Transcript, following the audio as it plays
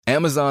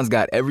Amazon's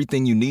got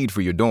everything you need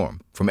for your dorm,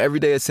 from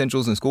everyday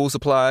essentials and school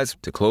supplies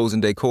to clothes and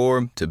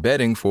decor to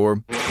bedding for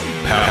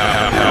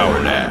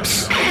power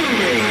naps.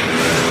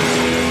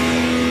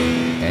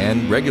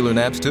 And regular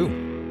naps,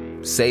 too.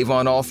 Save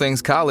on all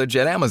things college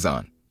at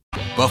Amazon.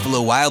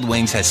 Buffalo Wild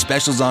Wings has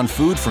specials on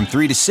food from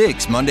 3 to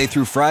 6, Monday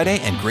through Friday,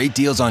 and great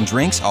deals on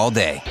drinks all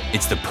day.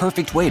 It's the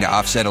perfect way to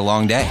offset a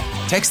long day.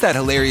 Text that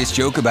hilarious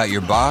joke about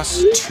your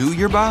boss to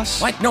your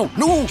boss. What? No.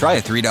 Try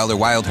a $3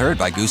 Wild Herd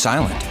by Goose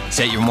Island.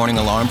 Set your morning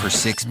alarm for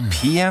 6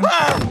 p.m.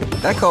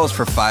 That calls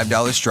for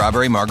 $5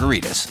 strawberry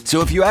margaritas. So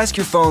if you ask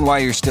your phone why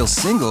you're still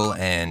single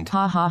and...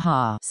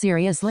 Ha.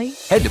 Seriously?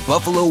 Head to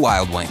Buffalo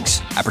Wild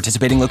Wings. At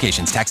participating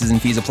locations, taxes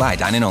and fees apply.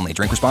 Dine in only.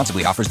 Drink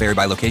responsibly. Offers vary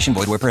by location.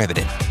 Void where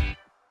prohibited.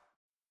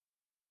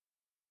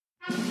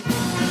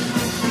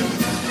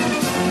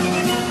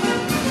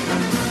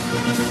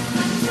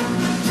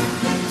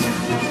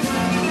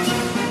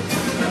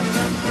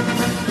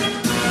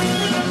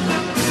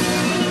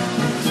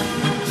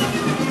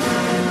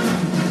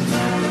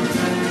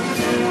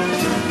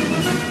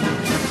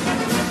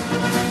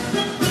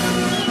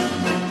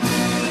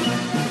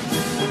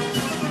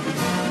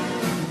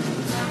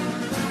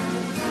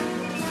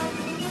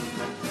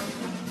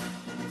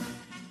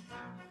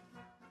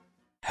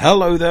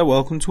 Hello there,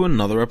 welcome to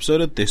another episode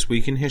of This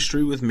Week in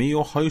History with me,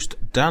 your host,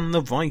 Dan the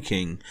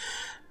Viking.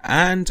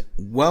 And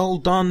well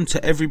done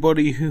to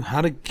everybody who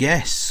had a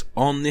guess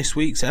on this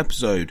week's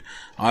episode.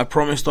 I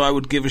promised I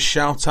would give a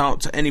shout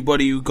out to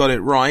anybody who got it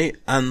right,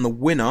 and the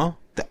winner,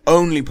 the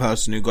only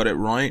person who got it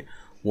right,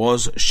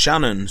 was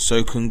Shannon.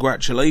 So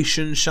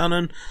congratulations,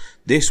 Shannon.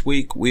 This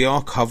week we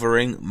are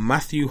covering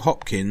Matthew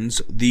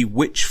Hopkins, the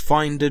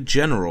Witchfinder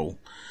General.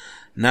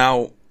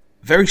 Now,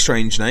 very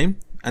strange name.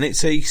 And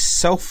it's a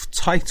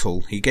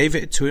self-title. He gave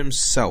it to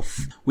himself.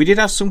 We did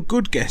have some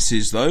good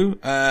guesses, though.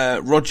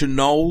 Roger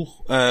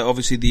Knoll,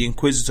 obviously the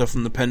Inquisitor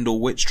from the Pendle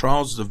Witch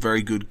Trials, is a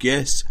very good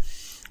guess.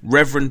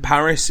 Reverend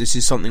Paris, this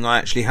is something I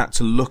actually had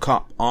to look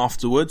up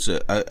afterwards.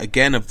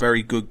 Again, a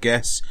very good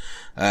guess.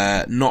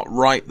 Not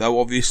right,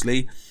 though,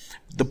 obviously.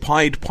 The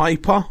Pied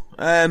Piper,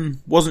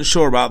 wasn't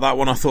sure about that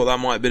one. I thought that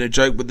might have been a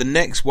joke. But the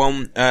next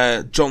one,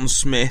 John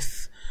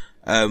Smith.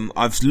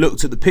 I've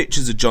looked at the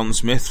pictures of John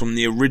Smith from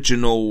the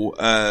original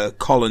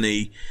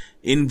colony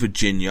in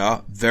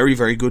Virginia. Very,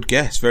 very good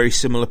guess. Very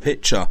similar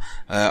picture.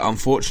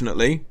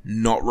 Unfortunately,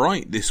 not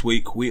right. This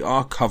week we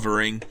are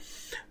covering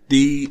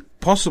the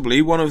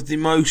possibly one of the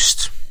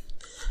most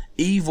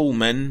evil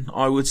men,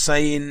 I would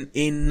say,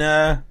 in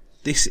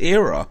this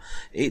era.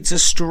 It's a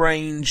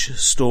strange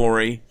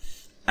story,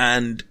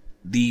 and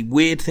the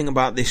weird thing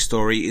about this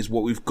story is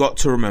what we've got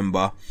to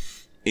remember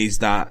is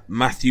that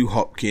Matthew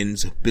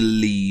Hopkins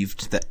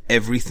believed that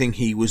everything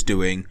he was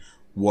doing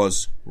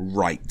was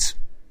right.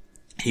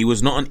 He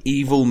was not an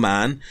evil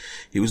man.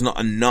 He was not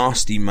a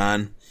nasty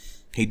man.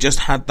 He just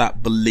had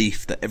that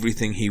belief that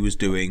everything he was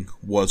doing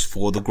was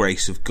for the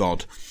grace of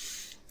God.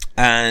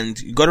 And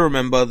you've got to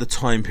remember the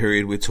time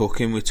period we're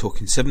talking. We're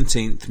talking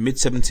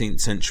mid-17th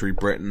century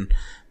Britain.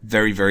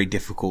 Very, very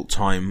difficult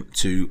time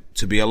to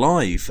be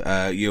alive.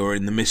 You're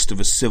in the midst of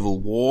a civil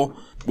war,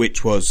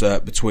 which was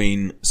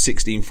between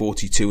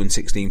 1642 and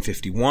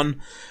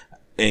 1651,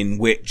 in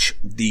which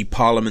the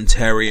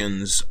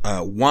parliamentarians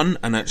won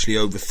and actually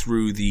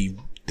overthrew the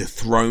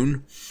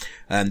throne.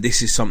 And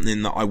this is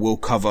something that I will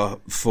cover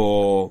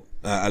for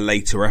a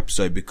later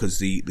episode, because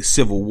the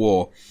civil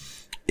war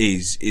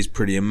is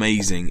pretty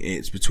amazing.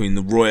 It's between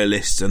the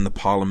royalists and the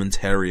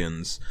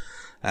parliamentarians,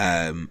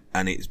 and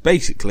it's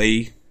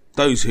basically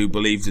those who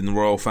believed in the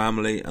royal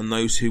family and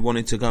those who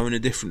wanted to go in a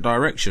different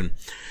direction.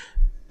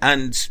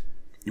 And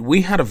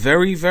we had a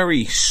very,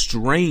 very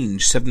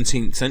strange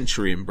 17th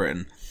century in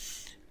Britain.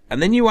 And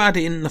then you add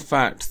in the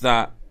fact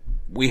that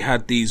we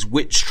had these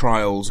witch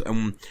trials,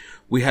 and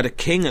we had a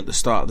king at the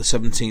start of the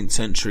 17th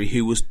century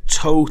who was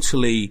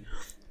totally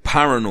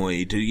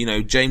paranoid. You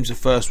know, James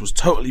I was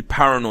totally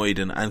paranoid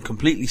and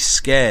completely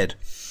scared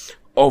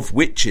of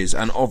witches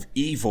and of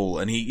evil,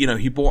 and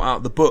he brought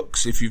out the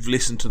books. If you've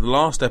listened to the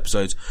last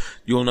episodes,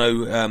 you'll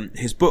know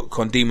his book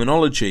on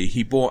demonology.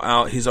 He brought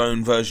out his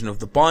own version of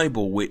the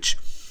Bible, which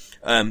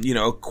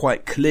a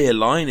quite clear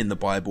line in the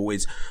Bible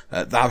is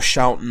thou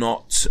shalt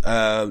not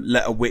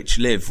let a witch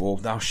live, or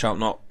thou shalt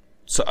not,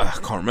 so I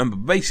can't remember.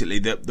 Basically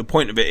the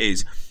point of it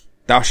is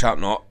thou shalt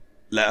not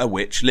let a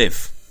witch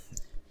live,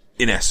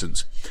 in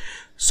essence.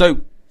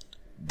 So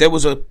there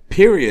was a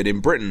period in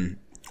Britain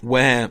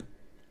where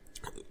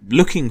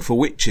looking for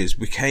witches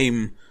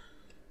became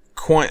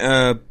quite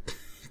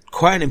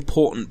an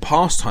important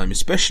pastime,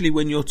 especially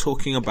when you're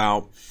talking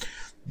about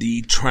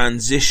the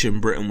transition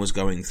Britain was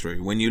going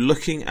through. When you're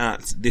looking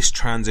at this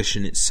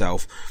transition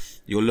itself,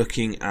 you're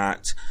looking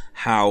at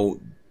how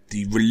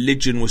the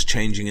religion was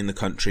changing in the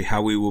country,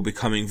 how we were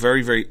becoming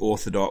very, very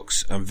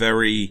orthodox and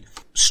very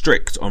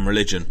strict on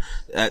religion.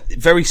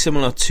 Very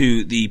similar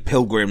to the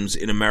Pilgrims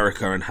in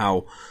America and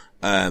how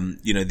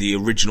the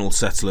original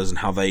settlers and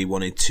how they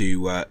wanted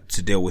to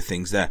deal with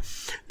things there.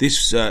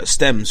 This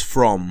stems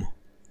from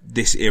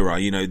this era,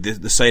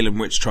 the Salem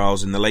witch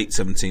trials in the late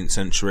 17th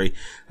century,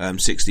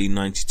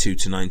 1692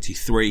 to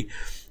 93,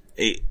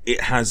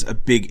 it has a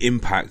big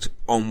impact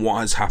on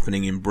what is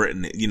happening in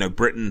Britain.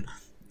 Britain,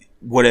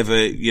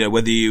 whatever,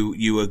 whether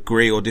you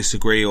agree or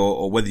disagree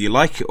or whether you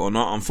like it or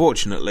not,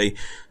 unfortunately,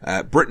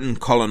 Britain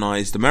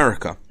colonized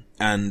America,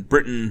 and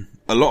Britain,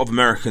 a lot of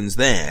Americans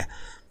there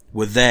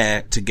were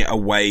there to get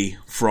away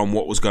from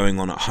what was going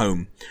on at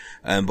home.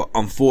 But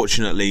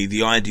unfortunately,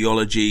 the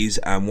ideologies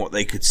and what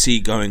they could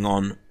see going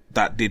on,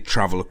 that did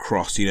travel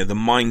across. The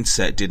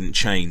mindset didn't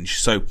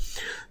change. So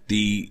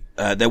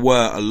there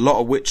were a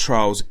lot of witch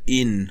trials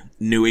in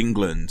New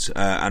England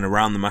and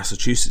around the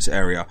Massachusetts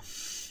area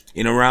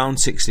in around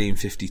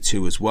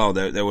 1652 as well.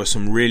 There were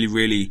some really,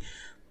 really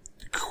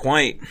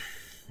quite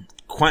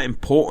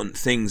important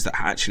things that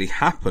actually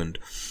happened.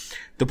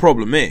 The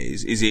problem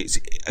is it's,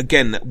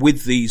 again,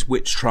 with these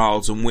witch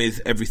trials and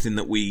with everything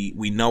that we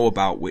know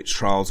about witch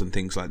trials and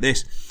things like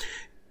this,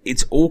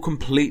 it's all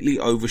completely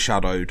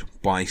overshadowed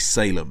by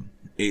Salem.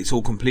 It's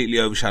all completely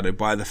overshadowed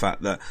by the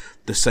fact that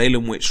the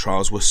Salem witch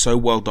trials were so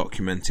well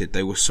documented,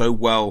 they were so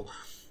well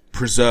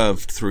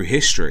preserved through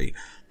history,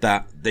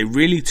 that they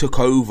really took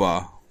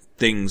over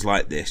things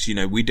like this.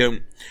 We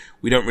don't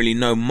really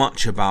know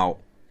much about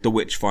the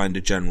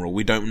Witchfinder General.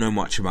 We don't know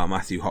much about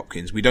Matthew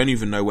Hopkins. We don't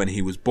even know when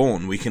he was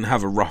born. We can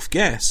have a rough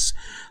guess,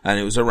 and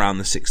it was around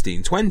the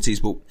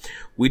 1620s, but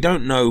we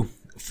don't know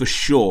for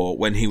sure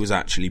when he was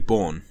actually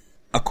born.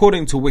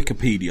 According to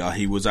Wikipedia,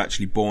 he was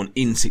actually born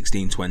in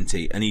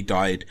 1620 and he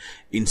died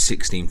in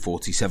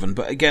 1647.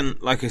 But again,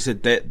 like I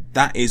said,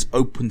 that is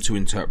open to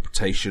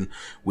interpretation.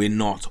 We're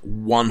not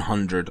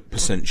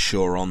 100%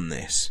 sure on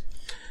this.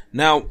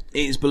 Now,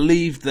 it is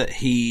believed that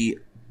he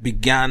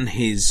began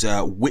his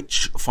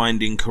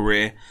witch-finding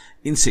career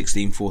in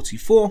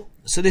 1644.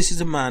 So this is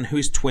a man who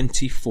is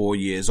 24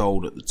 years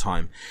old at the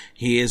time.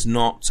 He is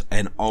not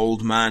an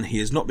old man. He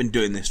has not been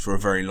doing this for a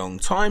very long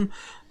time,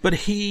 but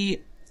he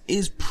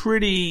is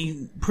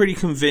pretty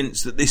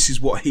convinced that this is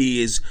what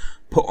he is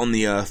put on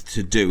the earth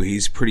to do.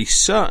 He's pretty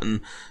certain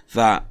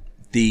that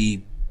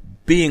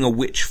being a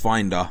witch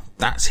finder,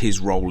 that's his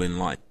role in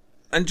life.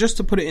 And just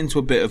to put it into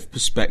a bit of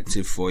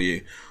perspective for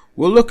you,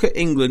 we'll look at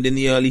England in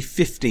the early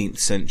 15th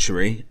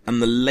century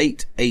and the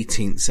late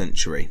 18th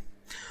century.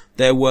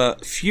 There were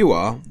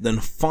fewer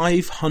than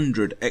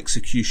 500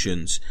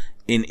 executions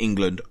in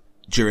England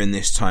during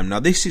this time. Now,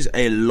 this is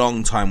a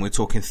long time. We're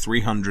talking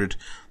 300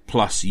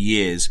 plus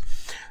years.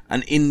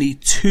 And in the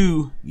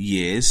 2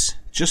 years,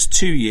 just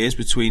 2 years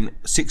between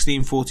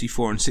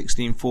 1644 and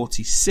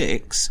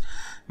 1646,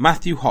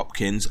 Matthew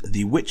Hopkins,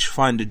 the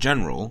Witchfinder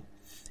General,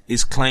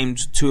 is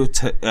claimed to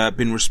have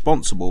been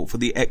responsible for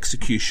the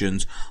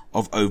executions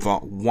of over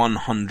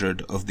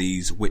 100 of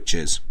these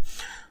witches.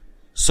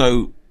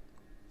 So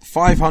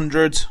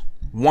 500,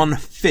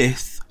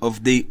 1/5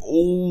 of the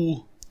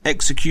all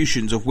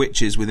executions of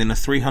witches within a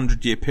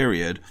 300-year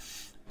period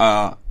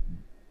are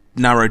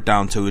narrowed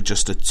down to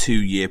just a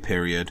 2-year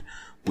period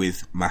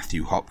with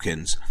Matthew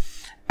Hopkins.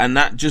 And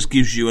that just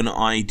gives you an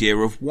idea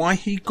of why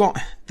he got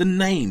the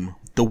name,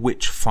 the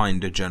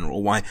Witchfinder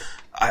General. Why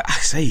I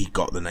say he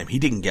got the name. He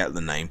didn't get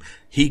the name.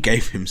 He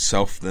gave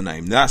himself the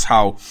name. That's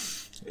how,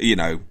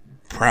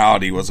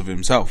 proud he was of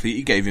himself.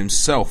 He gave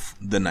himself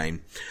the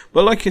name.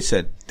 But like I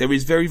said, there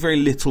is very, very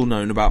little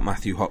known about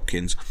Matthew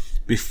Hopkins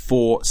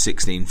before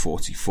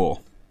 1644.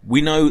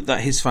 We know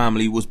that his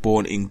family was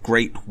born in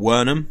Great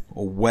Wernham,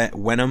 or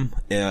Wenham,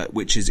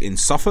 which is in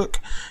Suffolk.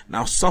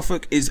 Now,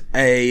 Suffolk is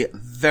a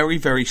very,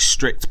 very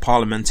strict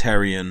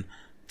parliamentarian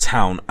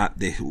town at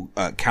the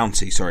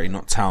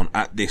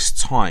at this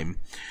time.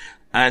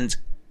 And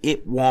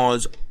it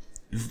was,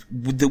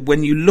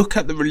 when you look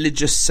at the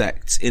religious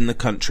sects in the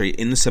country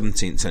in the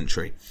 17th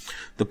century,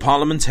 the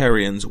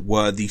parliamentarians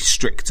were the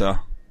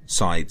stricter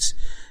sides.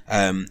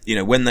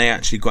 When they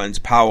actually got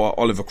into power,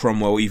 Oliver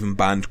Cromwell even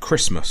banned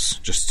Christmas.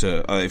 Just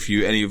to, if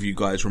any of you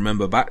guys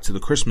remember back to the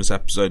Christmas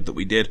episode that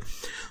we did,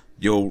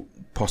 you'll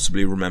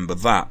possibly remember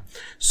that.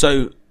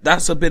 So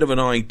that's a bit of an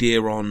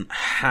idea on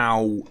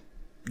how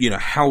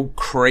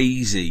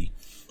crazy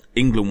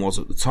England was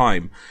at the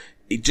time.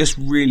 It just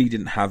really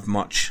didn't have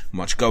much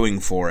going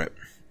for it.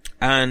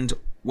 And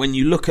when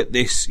you look at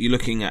this, you're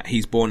looking at,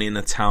 he's born in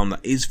a town that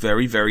is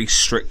very, very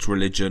strict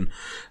religion,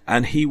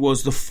 and he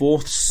was the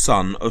 4th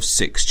son of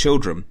 6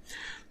 children.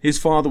 His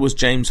father was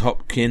James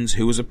Hopkins,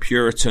 who was a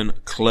Puritan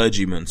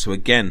clergyman. So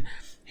again,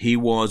 he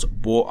was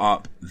brought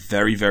up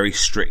very, very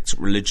strict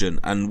religion.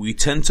 And we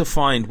tend to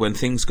find when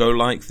things go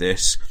like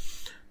this,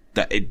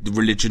 that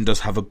religion does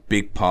have a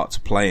big part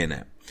to play in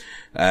it.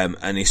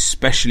 And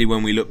especially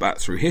when we look back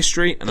through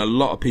history, and a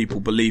lot of people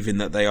believing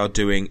that they are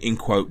doing, in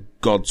quote,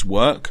 God's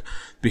work,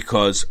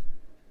 because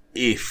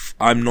if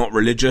I'm not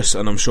religious,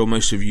 and I'm sure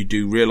most of you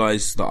do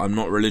realize that I'm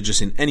not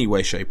religious in any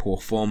way, shape or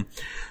form,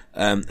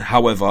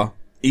 however,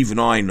 even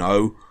I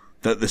know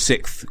that the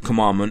 6th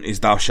commandment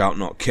is thou shalt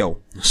not kill.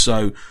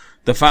 So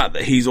the fact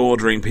that he's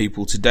ordering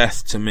people to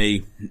death, to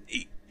me,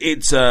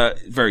 it's a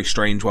very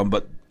strange one.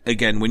 But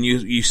again, when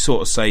you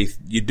sort of say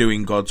you're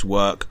doing God's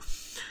work,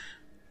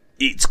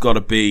 it's got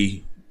to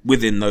be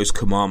within those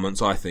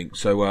commandments, I think.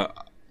 So,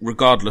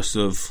 regardless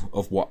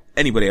of what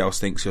anybody else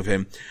thinks of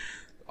him,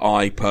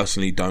 I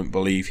personally don't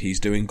believe he's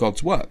doing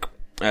God's work.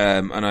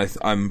 And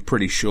I'm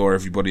pretty sure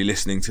everybody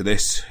listening to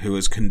this who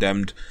has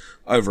condemned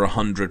over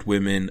 100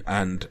 women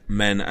and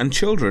men and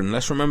children,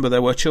 let's remember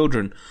there were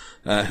children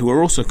who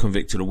were also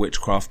convicted of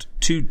witchcraft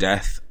to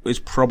death, is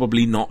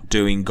probably not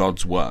doing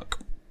God's work.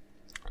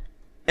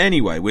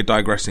 Anyway, we're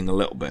digressing a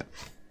little bit.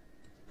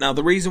 Now,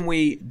 the reason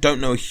we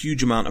don't know a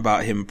huge amount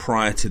about him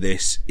prior to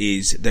this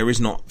is there is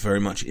not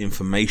very much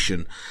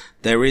information.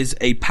 There is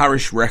a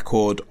parish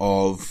record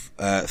of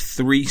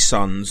 3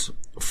 sons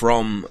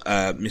from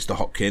Mr.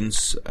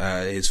 Hopkins,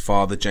 his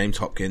father, James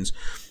Hopkins.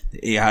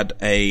 He had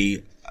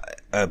a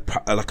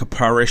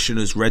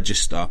parishioner's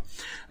register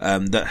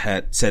that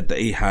had said that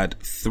he had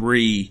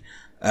 3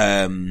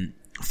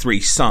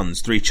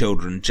 sons, 3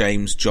 children,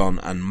 James, John,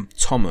 and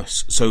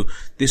Thomas. So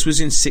this was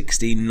in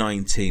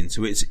 1619.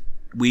 So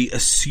we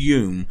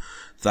assume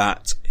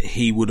that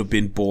he would have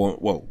been born,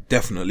 well,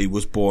 definitely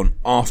was born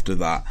after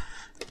that.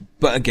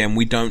 But again,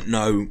 we don't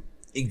know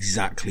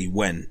exactly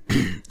when.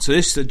 So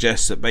this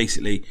suggests that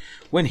basically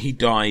when he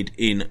died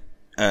in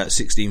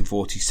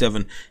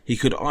 1647, he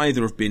could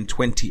either have been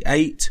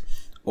 28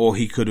 or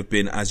he could have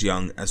been as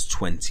young as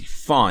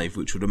 25,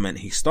 which would have meant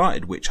he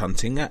started witch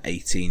hunting at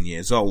 18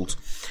 years old.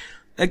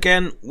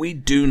 Again, we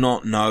do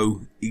not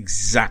know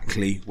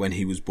exactly when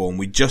he was born.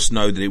 We just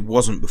know that it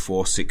wasn't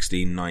before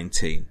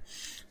 1619.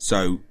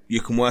 So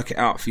you can work it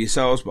out for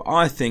yourselves, but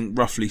I think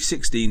roughly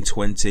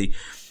 1620,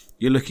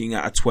 you're looking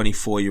at a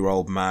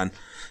 24-year-old man.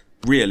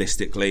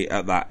 Realistically,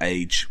 at that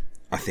age,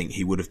 I think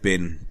he would have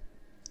been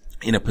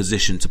in a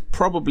position to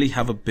probably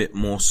have a bit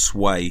more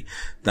sway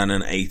than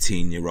an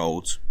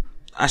 18-year-old.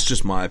 That's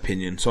just my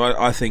opinion. So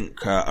I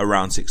think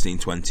around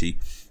 1620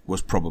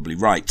 was probably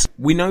right.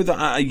 We know that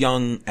at a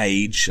young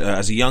age,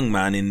 as a young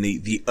man in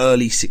the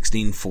early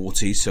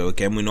 1640s, so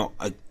again, we're not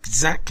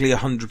exactly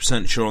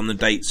 100% sure on the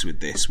dates with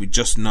this. We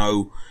just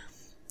know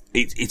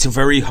it's a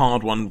very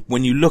hard one.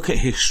 When you look at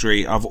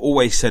history, I've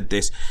always said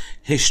this,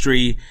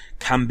 history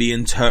can be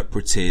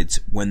interpreted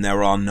when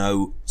there are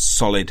no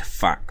solid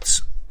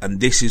facts.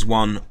 And this is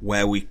one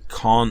where we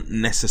can't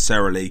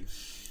necessarily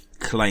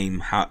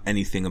claim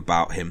anything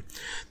about him.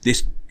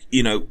 This,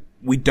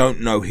 we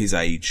don't know his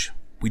age.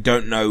 We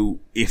don't know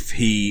if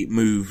he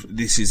moved,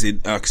 this is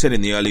in, like I said,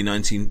 in the early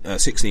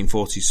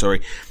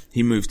 1640s,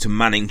 he moved to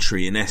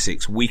Manningtree in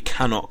Essex. We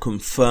cannot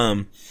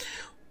confirm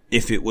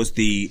if it was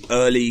the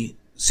early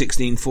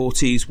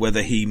 1640s,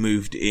 whether he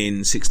moved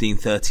in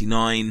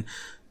 1639.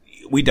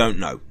 We don't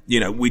know.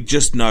 We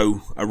just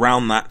know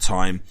around that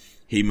time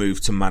he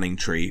moved to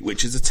Manningtree,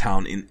 which is a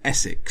town in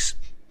Essex.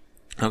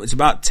 It's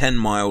about 10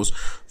 miles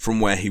from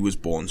where he was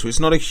born, so it's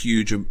not a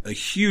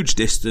huge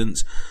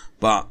distance,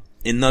 but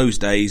in those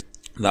days,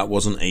 that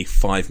wasn't a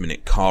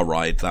 5-minute car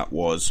ride. That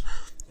was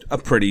a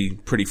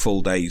pretty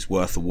full day's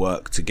worth of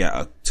work to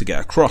get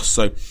across.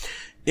 So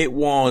it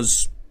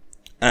was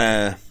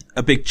a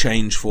big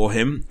change for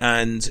him,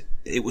 and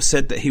it was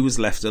said that he was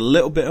left a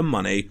little bit of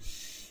money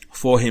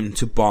for him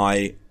to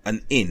buy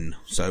an inn.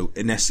 So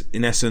in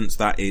essence,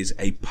 that is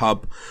a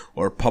pub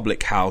or a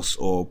public house,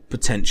 or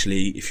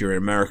potentially, if you're an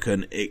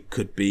American, it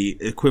could be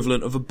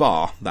equivalent of a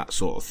bar, that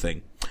sort of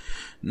thing.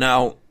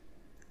 Now,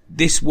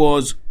 this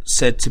was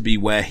said to be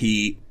where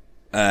he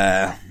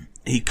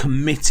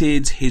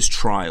committed his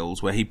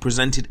trials, where he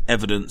presented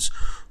evidence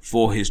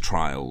for his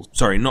trials.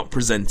 Sorry, not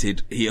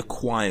presented, he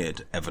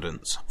acquired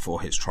evidence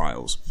for his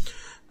trials.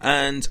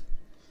 And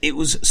it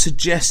was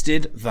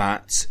suggested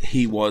that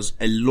he was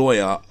a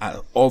lawyer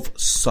of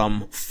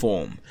some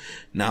form.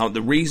 Now,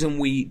 the reason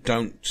we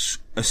don't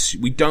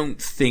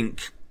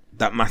think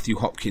that Matthew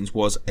Hopkins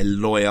was a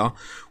lawyer,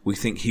 we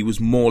think he was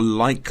more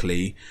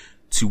likely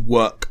to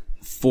work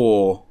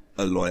for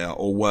a lawyer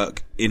or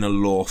work in a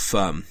law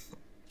firm.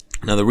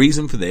 Now, the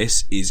reason for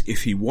this is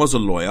if he was a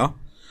lawyer,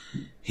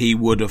 he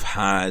would have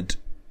had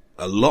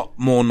a lot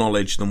more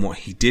knowledge than what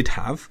he did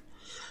have,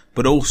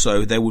 but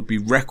also there would be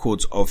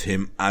records of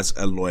him as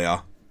a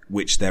lawyer,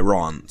 which there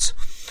aren't.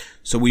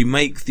 So we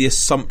make the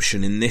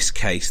assumption in this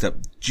case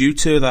that due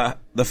to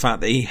the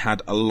fact that he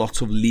had a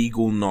lot of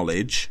legal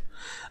knowledge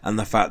and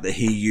the fact that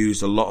he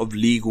used a lot of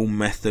legal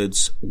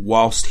methods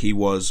whilst he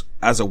was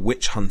as a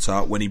witch hunter,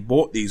 when he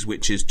brought these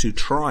witches to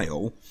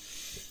trial,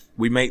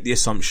 we make the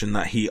assumption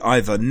that he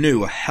either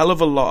knew a hell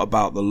of a lot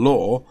about the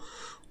law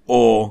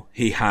or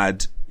he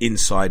had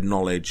inside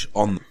knowledge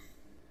on them.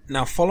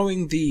 Now,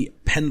 following the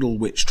Pendle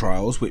witch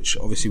trials, which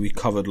obviously we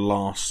covered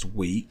last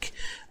week,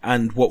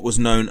 and what was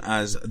known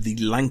as the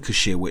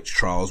Lancashire witch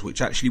trials, which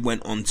actually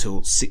went on till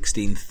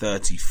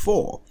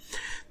 1634,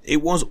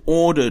 it was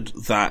ordered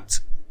that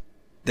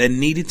there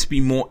needed to be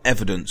more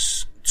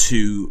evidence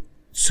to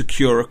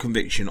secure a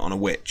conviction on a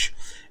witch.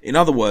 In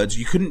other words,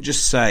 you couldn't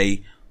just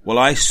say, well,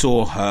 I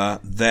saw her,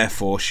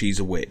 therefore she's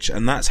a witch.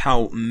 And that's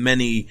how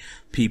many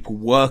people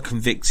were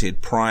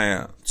convicted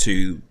prior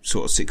to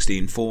sort of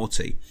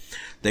 1640.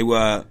 They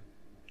were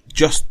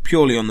just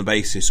purely on the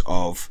basis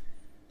of,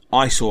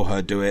 I saw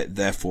her do it,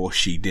 therefore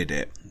she did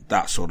it.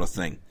 That sort of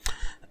thing.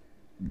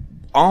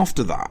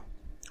 After that,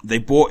 they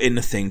brought in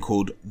a thing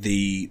called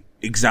the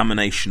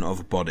examination of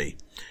a body,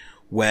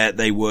 where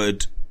they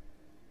would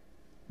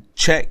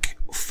check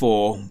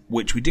for,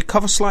 which we did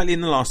cover slightly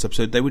in the last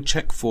episode, they would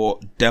check for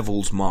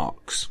devil's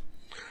marks.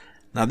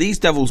 Now, these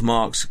devil's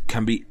marks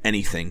can be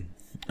anything.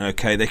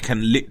 Okay, they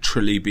can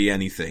literally be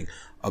anything.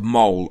 A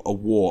mole, a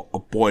wart, a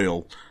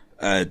boil,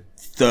 a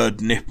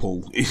third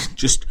nipple,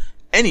 just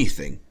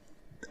anything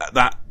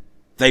that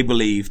they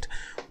believed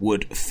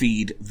would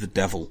feed the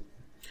devil.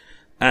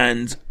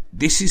 And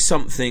this is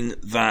something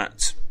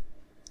that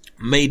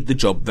made the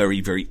job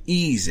very, very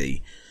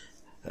easy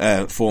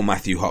for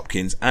Matthew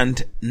Hopkins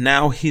and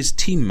now his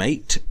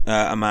teammate,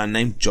 a man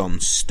named John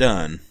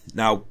Stern.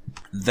 Now,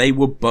 they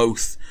were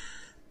both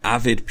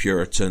avid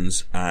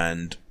Puritans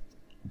and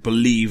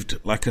believed,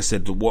 like I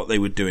said, that what they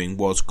were doing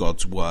was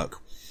God's work.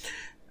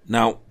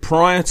 Now,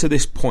 prior to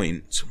this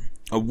point,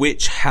 a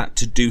witch had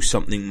to do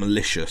something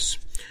malicious.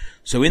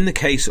 So in the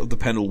case of the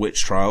Pendle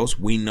witch trials,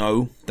 we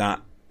know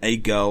that a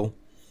girl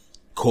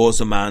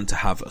caused a man to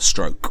have a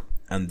stroke,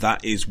 and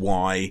that is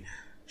why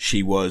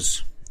she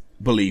was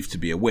believed to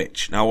be a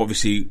witch. Now,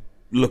 obviously,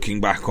 looking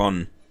back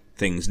on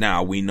things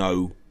now, we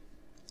know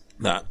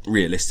that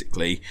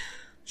realistically,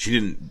 she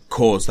didn't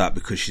cause that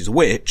because she's a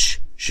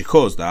witch. She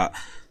caused that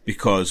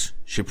because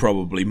she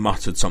probably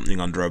muttered something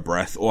under her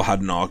breath, or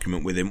had an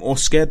argument with him, or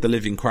scared the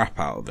living crap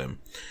out of him.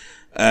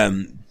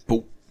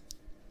 But,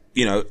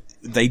 you know,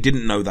 they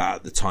didn't know that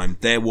at the time.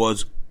 There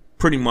was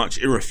pretty much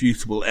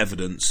irrefutable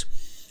evidence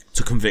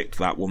to convict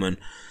that woman,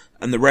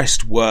 and the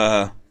rest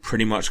were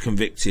pretty much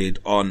convicted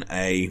on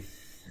a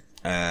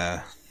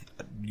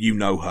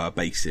you-know-her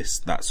basis,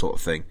 that sort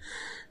of thing.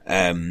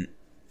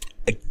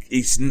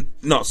 It's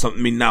not something,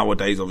 I mean,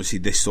 nowadays, obviously,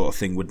 this sort of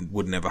thing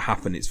would never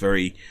happen. It's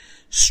very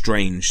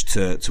strange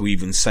to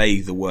even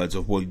say the words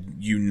of, well,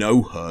 you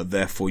know her,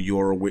 therefore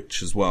you're a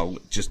witch as well.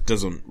 It just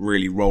doesn't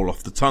really roll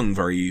off the tongue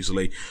very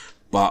easily.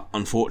 But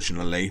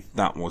unfortunately,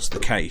 that was the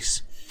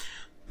case.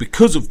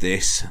 Because of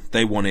this,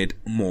 they wanted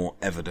more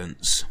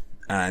evidence.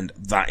 And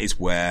that is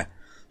where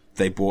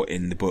they brought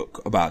in the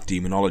book about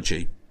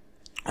demonology.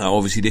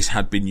 Obviously, this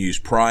had been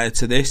used prior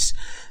to this,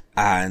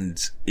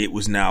 and it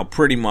was now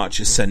pretty much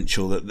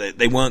essential that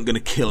they weren't going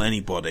to kill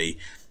anybody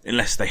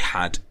unless they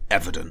had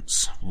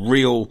evidence.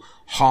 Real,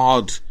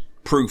 hard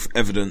proof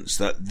evidence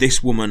that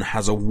this woman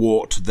has a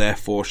wart,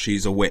 therefore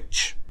she's a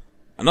witch.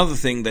 Another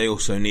thing they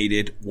also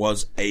needed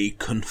was a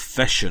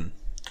confession.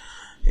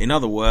 In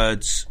other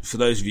words, for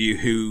those of you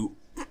who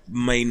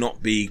may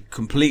not be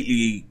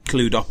completely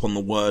clued up on the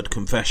word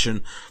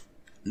confession,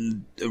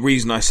 the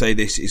reason I say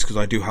this is because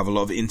I do have a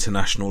lot of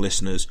international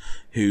listeners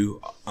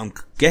who, I'm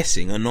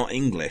guessing, are not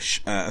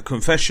English. A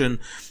confession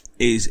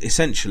is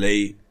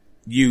essentially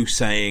you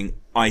saying,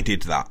 I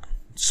did that.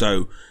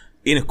 So,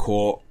 in a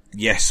court,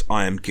 yes,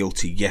 I am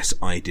guilty. Yes,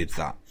 I did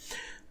that.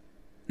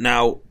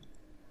 Now,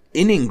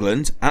 in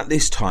England, at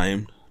this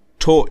time,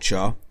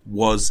 torture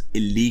was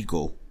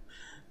illegal.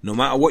 No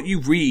matter what you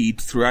read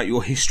throughout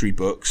your history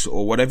books,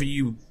 or whatever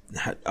you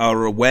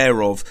are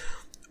aware of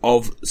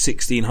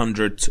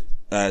 1600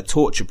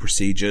 torture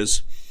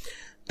procedures,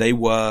 they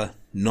were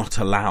not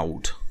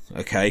allowed.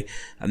 Okay,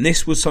 and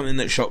this was something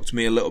that shocked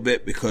me a little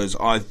bit, because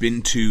I've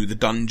been to the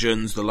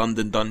dungeons, the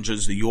London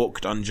dungeons, the York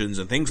dungeons,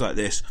 and things like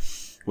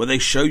this, where they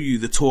show you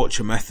the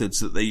torture methods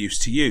that they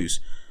used to use.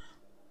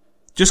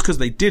 Just because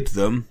they did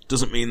them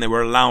doesn't mean they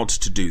were allowed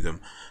to do them.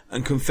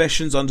 And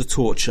confessions under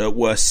torture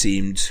were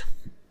seemed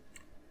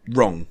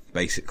wrong,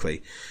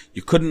 basically.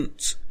 You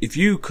couldn't, if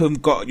you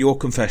got your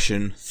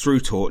confession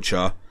through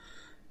torture,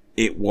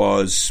 it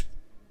was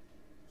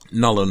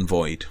null and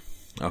void.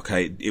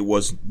 Okay, it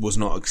was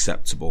not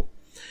acceptable.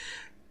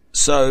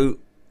 So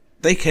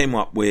they came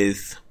up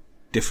with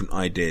different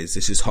ideas.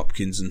 This is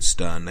Hopkins and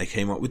Stern. They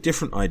came up with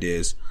different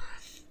ideas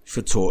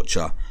for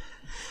torture,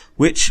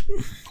 which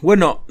were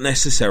not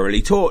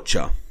necessarily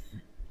torture.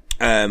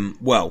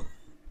 Well,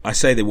 I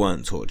say they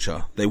weren't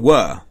torture. They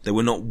were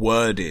not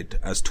worded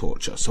as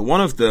torture. So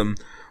one of them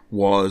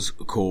was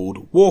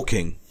called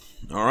walking.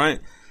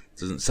 Alright?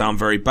 Doesn't sound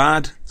very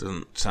bad.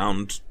 Doesn't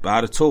sound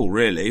bad at all,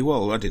 really.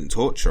 Well, I didn't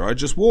torture her, I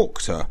just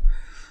walked her.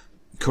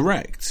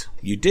 Correct.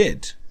 You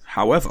did.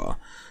 However,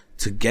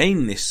 to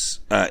gain this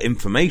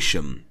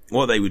information,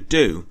 what they would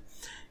do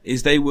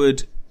is they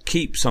would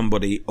keep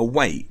somebody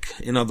awake.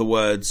 In other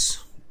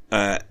words,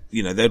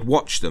 they'd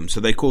watch them. So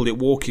they called it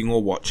walking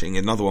or watching.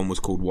 Another one was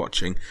called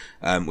watching,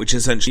 which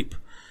essentially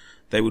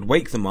they would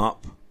wake them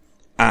up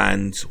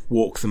and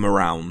walk them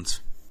around.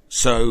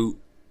 So,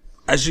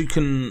 as you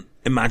can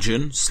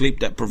imagine, sleep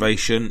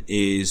deprivation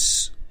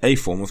is a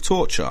form of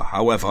torture.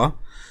 However,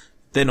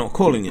 they're not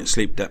calling it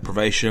sleep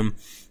deprivation.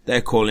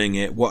 They're calling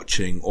it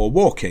watching or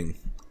walking.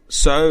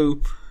 So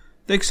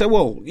they say,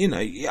 well,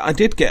 I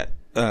did get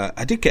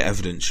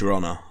evidence, Your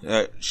Honour.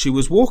 She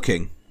was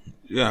walking.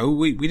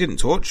 We didn't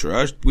torture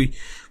her. We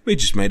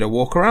just made her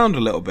walk around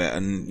a little bit,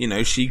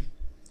 and she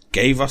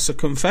gave us a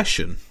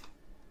confession.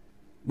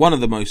 one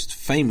of the most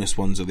famous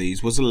ones of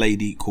these was a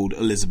lady called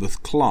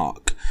Elizabeth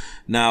Clark.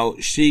 Now,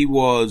 she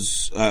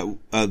was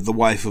the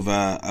wife of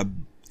a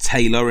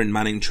tailor in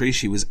Manningtree.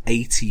 She was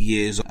 80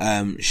 years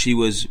old. She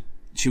was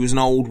an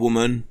old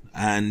woman,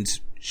 and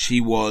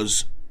she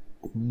was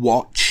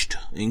watched,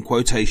 in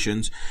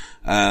quotations,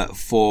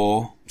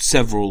 for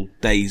several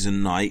days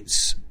and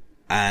nights,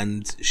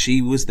 and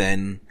she was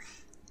then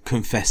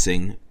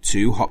confessing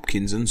to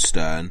Hopkins and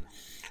Stern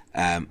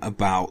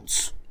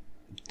about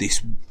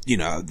this,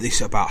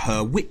 about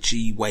her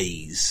witchy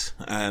ways.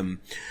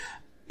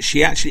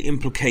 She actually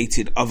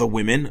implicated other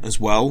women as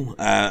well,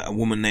 a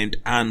woman named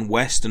Anne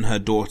West and her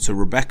daughter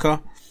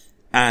Rebecca,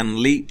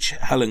 Anne Leach,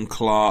 Helen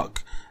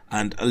Clark,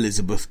 and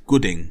Elizabeth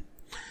Gooding.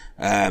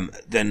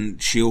 Then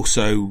she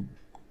also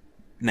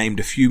named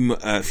a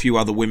few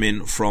other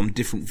women from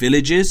different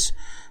villages,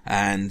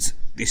 and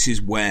this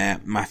is where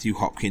Matthew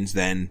Hopkins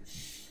then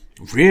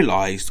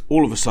realised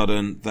all of a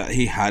sudden that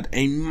he had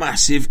a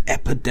massive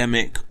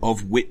epidemic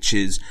of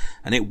witches,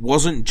 and it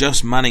wasn't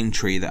just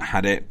Manningtree that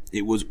had it,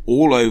 it was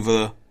all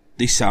over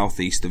the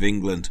southeast of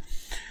England.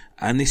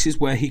 And this is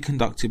where he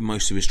conducted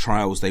most of his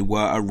trials. They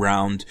were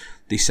around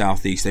the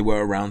southeast, they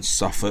were around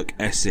Suffolk,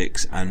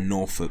 Essex and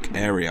Norfolk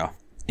area.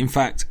 In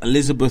fact,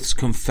 Elizabeth's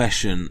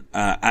confession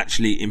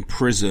actually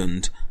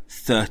imprisoned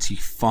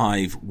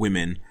 35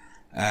 women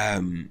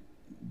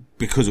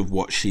because of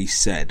what she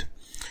said.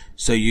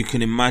 So you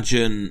can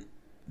imagine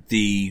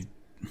the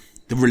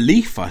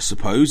relief, I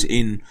suppose,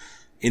 in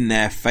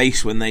their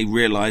face when they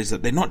realised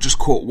that they not just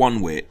caught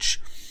one witch,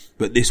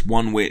 but this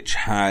one witch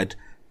had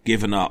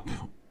given up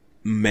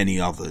many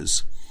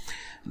others.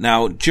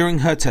 Now, during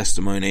her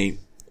testimony,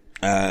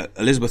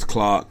 Elizabeth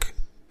Clark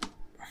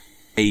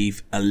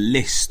gave a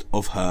list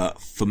of her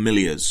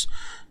familiars.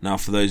 Now,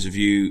 for those of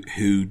you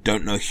who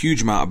don't know a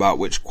huge amount about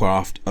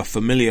witchcraft, a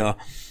familiar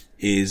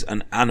is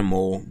an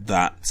animal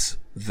that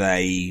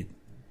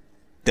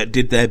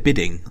did their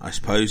bidding, I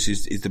suppose,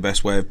 is the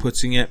best way of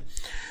putting it.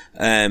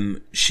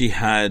 She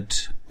had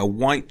a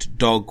white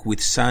dog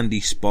with sandy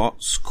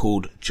spots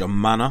called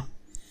Germana,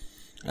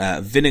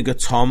 Vinegar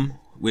Tom,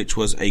 which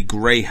was a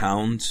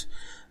greyhound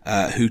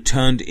who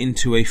turned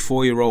into a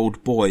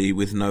 4-year-old boy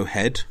with no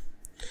head,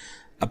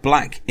 a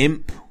black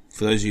imp.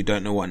 For those of you who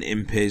don't know what an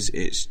imp is,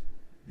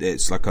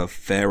 it's like a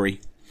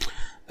fairy.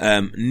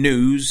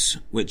 News,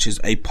 which is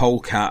a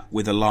polecat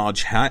with a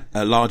large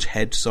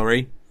head.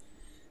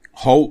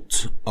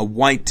 Holt, a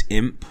white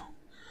imp,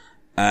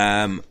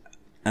 and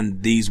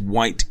these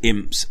white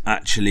imps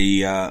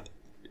actually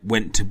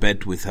went to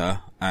bed with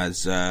her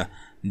as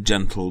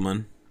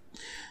gentlemen.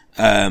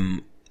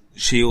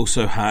 She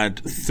also had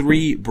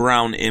 3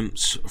 brown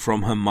imps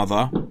from her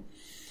mother,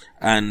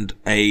 and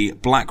a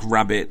black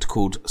rabbit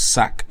called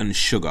Sack and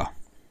Sugar.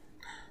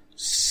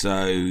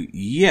 So,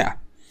 yeah.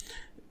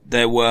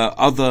 There were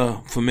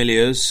other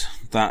familiars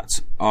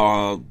that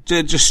are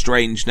just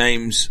strange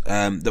names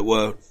that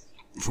were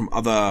from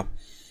other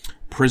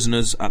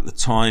prisoners at the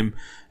time.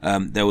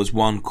 There was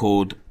one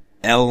called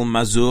El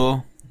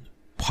Mazur,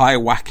 Pie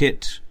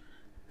Wacket,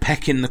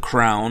 Peck in the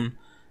Crown,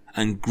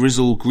 and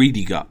Grizzle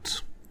Greedy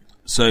Gut.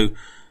 So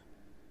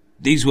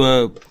these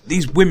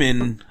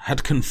women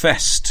had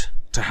confessed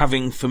to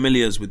having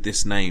familiars with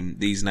these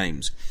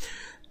names,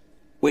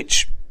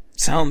 which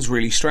sounds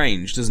really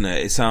strange, doesn't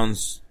it? It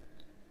sounds,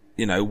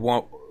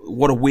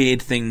 what a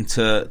weird thing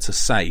to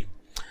say.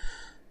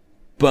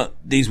 But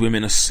these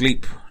women are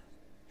sleep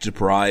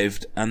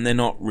deprived and they're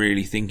not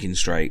really thinking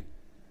straight.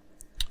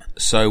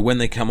 So when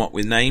they come up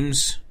with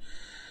names,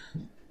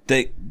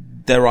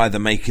 they're either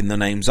making the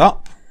names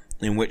up,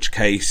 in which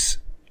case,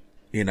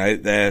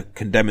 they're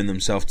condemning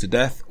themselves to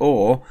death,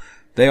 or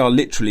they are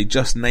literally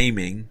just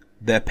naming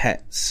their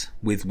pets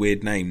with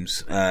weird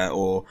names,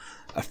 or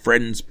a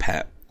friend's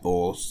pet,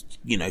 or,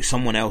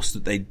 someone else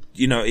that they,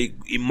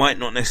 it might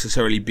not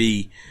necessarily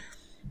be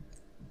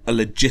a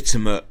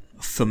legitimate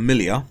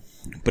familiar,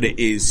 but it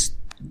is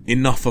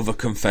enough of a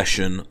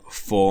confession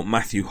for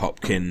Matthew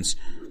Hopkins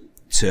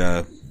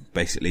to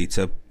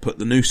put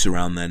the noose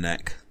around their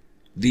neck.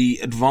 The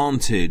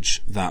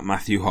advantage that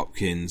Matthew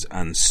Hopkins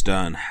and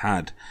Stern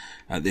had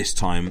at this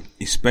time,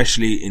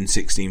 especially in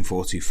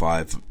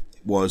 1645,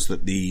 was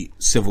that the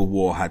Civil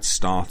War had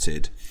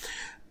started,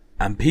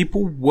 and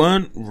people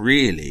weren't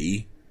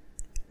really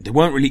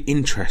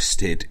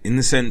interested, in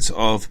the sense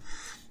of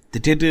they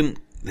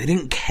didn't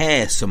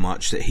care so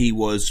much that he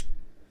was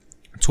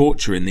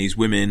torturing these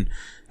women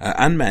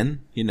and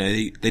men.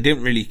 They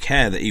didn't really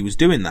care that he was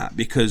doing that,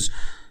 because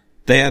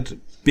they had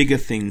bigger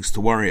things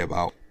to worry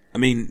about. I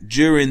mean,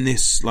 during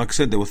this, like I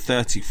said, there were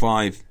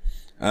 35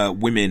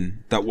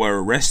 women that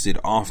were arrested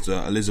after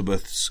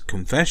Elizabeth's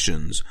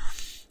confessions.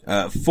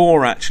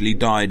 4 actually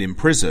died in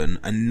prison,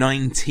 and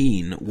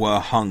 19 were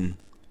hung.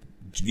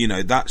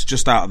 That's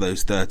just out of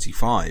those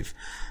 35.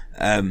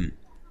 And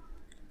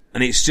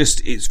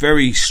it's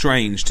very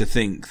strange to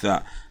think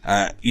that,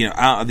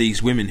 out of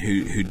these women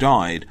who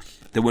died,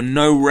 there were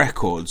no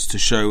records to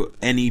show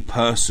any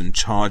person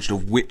charged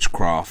of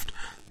witchcraft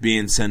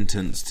being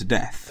sentenced to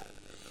death.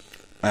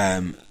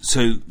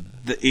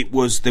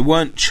 They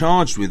weren't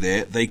charged with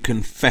it, they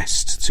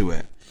confessed to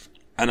it.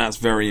 And that's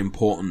very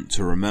important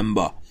to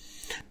remember.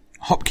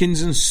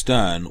 Hopkins and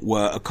Stern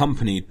were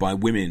accompanied by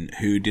women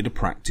who did a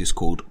practice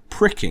called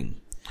pricking.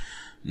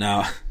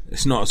 Now,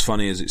 it's not as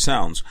funny as it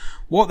sounds.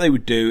 What they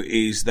would do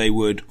is they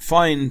would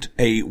find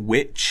a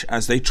witch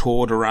as they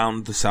toured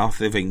around the south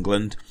of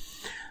England,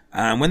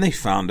 and when they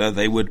found her,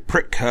 they would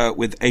prick her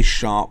with a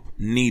sharp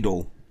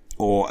needle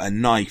or a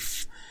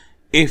knife.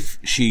 If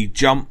she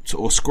jumped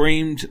or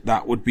screamed,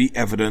 that would be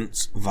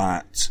evidence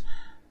that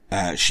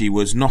she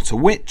was not a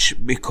witch.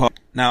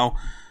 Now,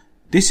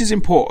 this is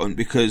important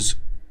because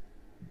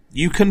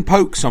you can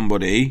poke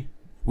somebody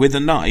with a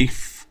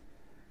knife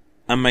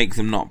and make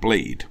them not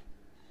bleed.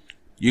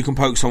 You can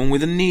poke someone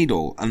with a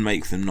needle and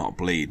make them not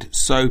bleed.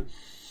 So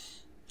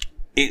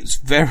it's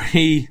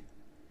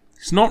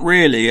not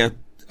really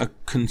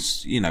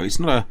it's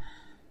not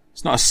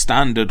a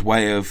standard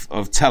way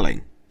of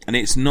telling, and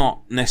it's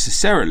not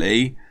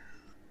necessarily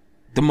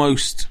the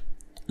most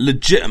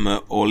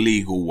legitimate or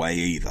legal way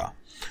either.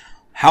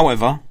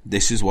 However,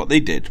 this is what they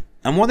did.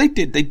 And what they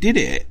did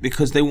it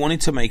because they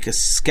wanted to make us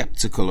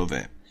skeptical of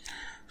it.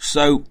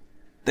 So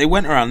they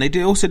went around,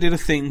 they also did a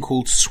thing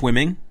called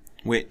swimming,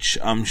 which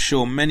I'm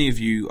sure many of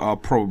you are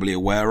probably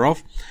aware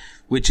of,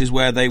 which is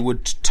where they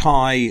would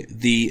tie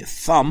the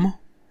thumb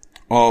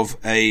of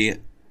a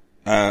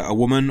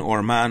woman or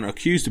a man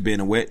accused of being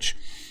a witch.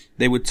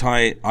 They would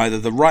tie either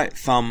the right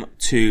thumb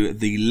to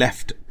the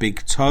left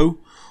big toe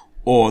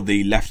or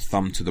the left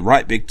thumb to the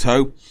right big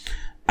toe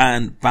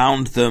and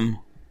bound them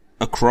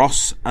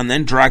across and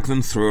then drag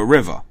them through a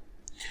river.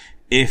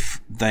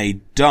 If they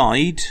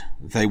died,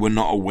 they were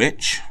not a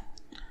witch.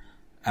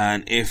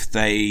 And if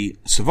they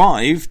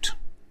survived,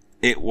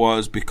 it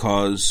was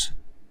because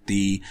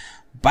the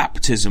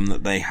baptism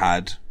that they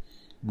had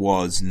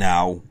was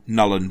now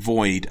null and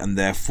void, and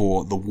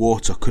therefore the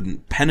water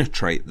couldn't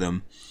penetrate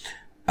them,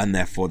 and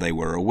therefore they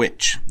were a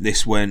witch.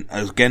 This went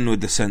again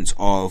with the sense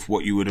of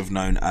what you would have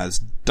known as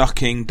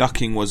ducking.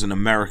 Ducking was an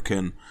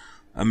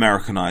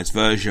Americanized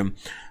version.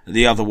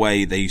 The other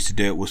way they used to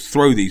do it was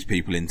throw these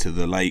people into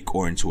the lake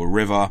or into a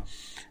river,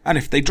 and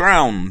if they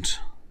drowned,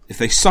 if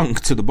they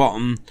sunk to the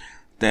bottom,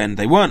 then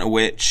they weren't a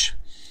witch.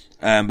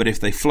 But if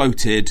they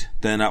floated,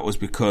 then that was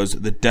because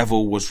the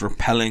devil was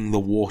repelling the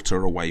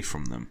water away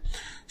from them.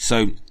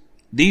 So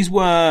these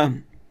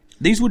were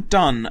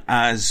done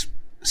as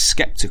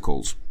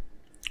skepticals.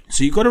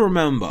 So you've got to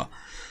remember,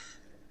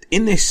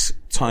 in this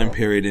time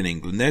period in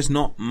England, there's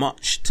not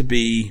much to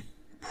be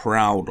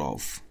proud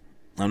of.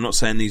 I'm not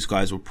saying these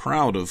guys were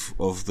proud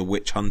of the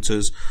witch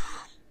hunters,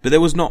 but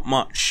there was not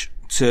much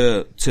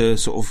to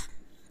sort of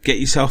get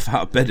yourself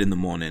out of bed in the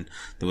morning.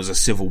 There was a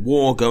civil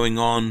war going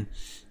on.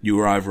 You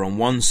were either on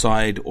one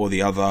side or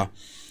the other,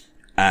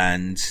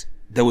 and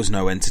there was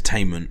no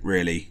entertainment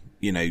really,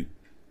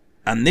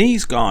 And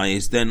these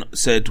guys then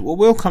said, well,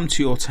 we'll come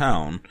to your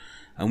town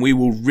and we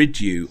will rid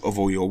you of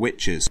all your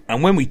witches.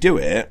 And when we do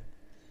it,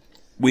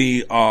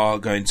 we are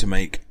going to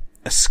make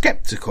a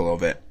spectacle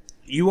of it.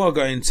 You are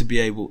going to be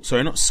able,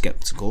 a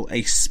spectacle.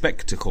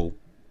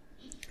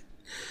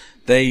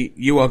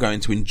 You are going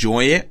to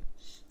enjoy it.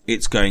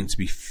 It's going to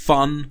be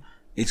fun.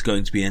 It's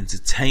going to be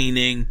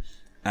entertaining.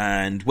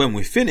 And when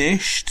we're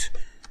finished,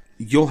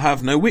 you'll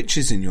have no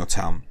witches in your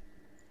town.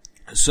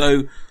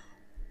 So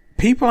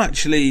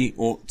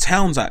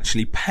towns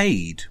actually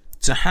paid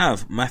to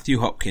have Matthew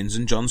Hopkins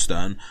and John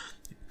Stern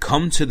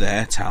come to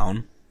their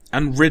town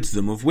and rid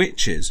them of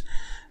witches.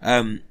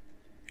 They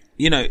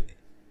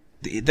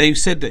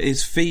said that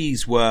his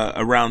fees were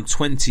around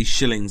 20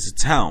 shillings a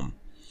town.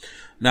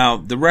 Now,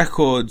 the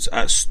records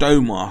at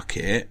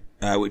Stowmarket,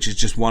 which is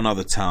just one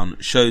other town,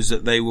 shows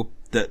that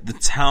that the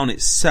town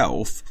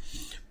itself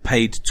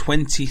paid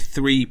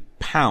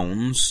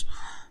 £23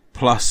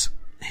 plus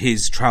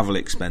his travel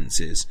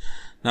expenses.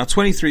 Now,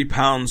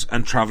 £23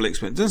 and travel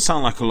expenses doesn't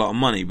sound like a lot of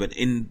money, but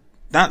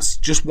that's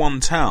just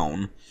one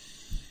town.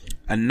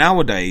 And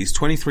nowadays,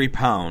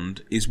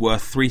 £23 is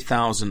worth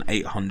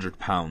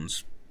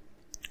 £3,800.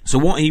 So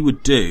what he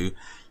would do,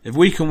 if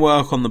we can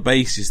work on the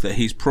basis that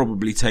he's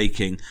probably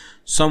taking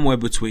somewhere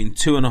between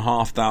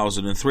 £2,500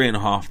 and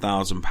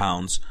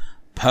 £3,500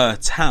 per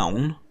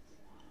town,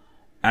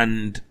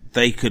 and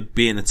they could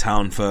be in a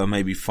town for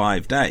maybe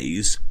 5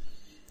 days,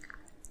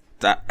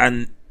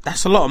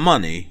 that's a lot of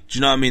money. Do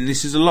you know what I mean?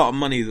 This is a lot of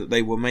money that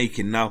they were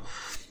making. Now,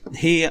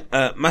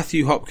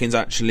 Matthew Hopkins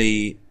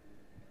actually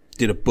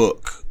did a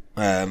book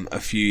a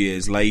few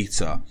years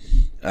later,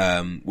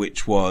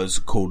 which was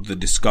called The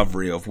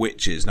Discovery of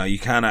Witches. Now, you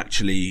can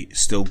actually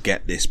still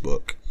get this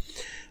book.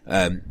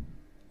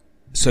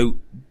 So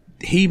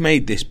he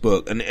made this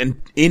book, and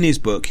in his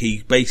book,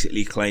 he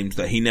basically claimed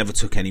that he never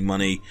took any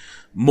money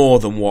more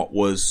than what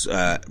was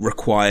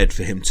required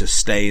for him to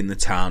stay in the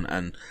town,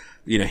 and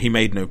he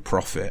made no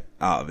profit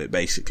out of it,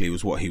 basically,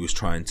 was what he was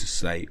trying to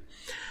state.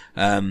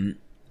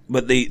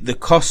 But the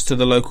cost to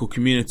the local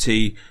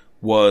community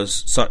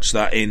was such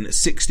that in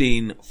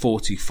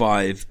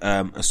 1645,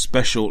 a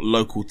special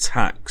local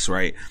tax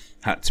rate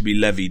had to be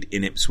levied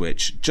in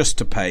Ipswich just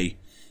to pay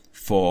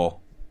for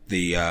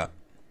the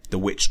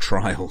witch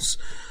trials.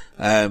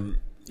 And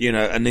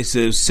this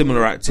is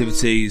similar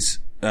activities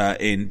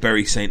in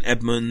Bury St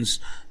Edmunds.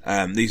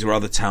 These are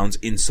other towns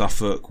in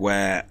Suffolk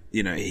where,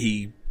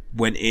 he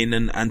went in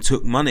and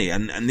took money.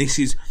 And this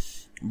is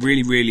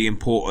really, really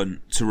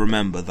important to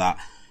remember, that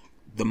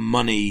the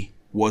money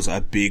was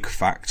a big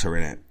factor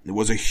in it. It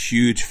was a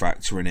huge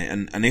factor in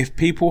it. And if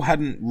people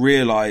hadn't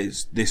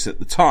realised this at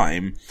the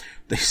time,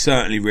 they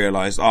certainly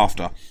realised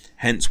after.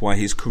 Hence why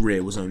his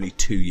career was only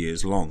 2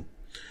 years long.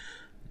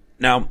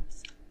 Now,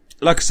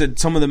 like I said,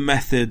 some of the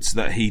methods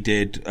that he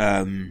did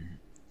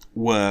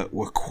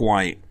were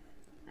quite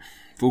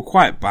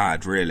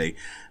bad, really.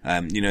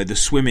 The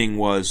swimming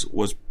was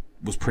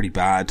pretty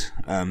bad.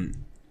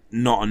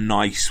 Not a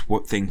nice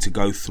thing to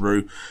go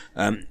through.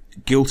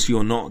 Guilty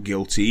or not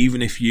guilty,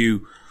 even if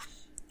you,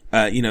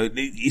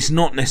 it's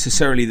not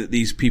necessarily that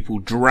these people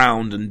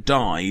drowned and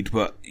died,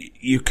 but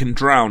you can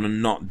drown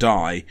and not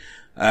die.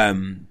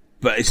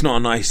 But it's not a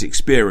nice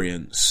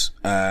experience.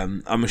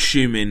 I'm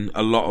assuming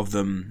a lot of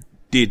them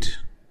did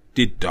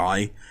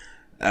die.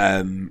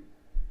 And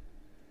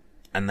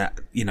that,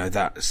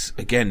 that's,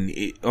 again,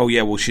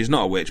 she's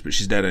not a witch, but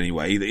she's dead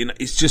anyway.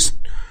 It's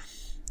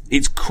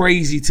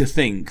crazy to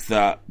think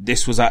that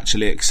this was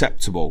actually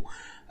acceptable.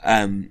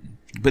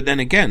 But then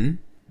again,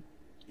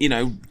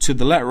 to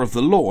the letter of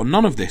the law,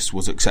 none of this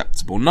was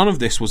acceptable. None of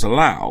this was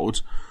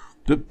allowed,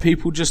 but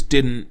people just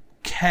didn't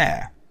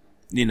care.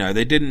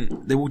 They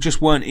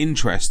just weren't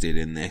interested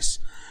in this.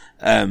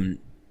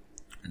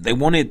 They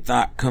wanted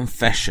that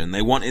confession.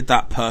 They wanted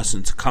that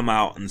person to come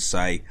out and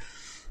say,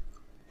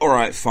 all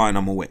right, fine,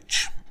 I'm a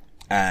witch.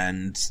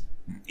 And,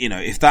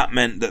 if that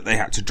meant that they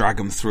had to drag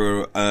them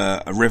through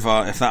a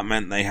river, if that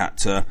meant they had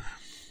to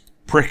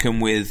prick them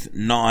with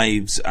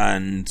knives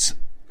and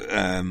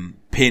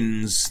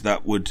pins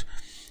that would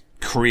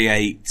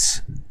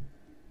create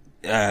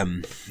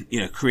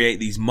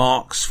these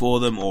marks for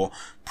them, or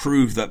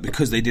prove that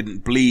because they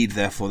didn't bleed,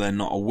 therefore they're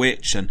not a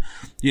witch. And,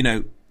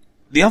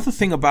 the other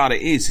thing about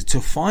it is to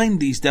find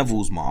these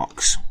devil's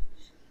marks.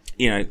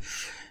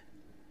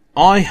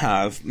 I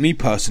have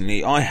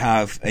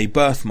a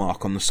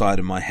birthmark on the side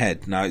of my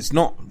head. Now, it's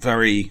not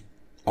very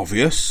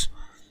obvious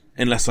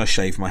unless I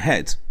shave my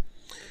head.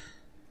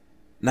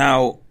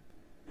 Now,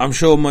 I'm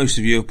sure most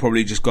of you have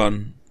probably just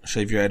gone,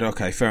 shave your head,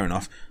 okay, fair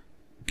enough.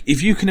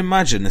 If you can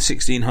imagine the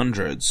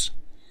 1600s,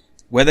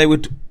 where they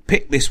would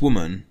pick this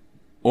woman,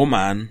 or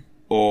man,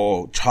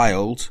 or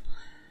child,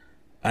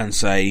 and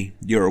say,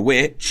 you're a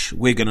witch,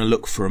 we're going to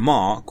look for a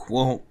mark,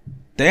 well,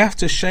 they have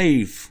to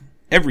shave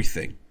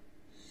everything.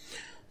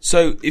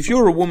 So, if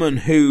you're a woman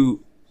who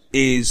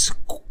is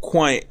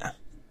quite,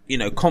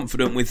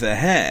 confident with their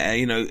hair,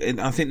 and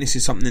I think this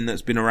is something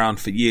that's been around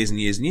for years and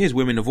years and years,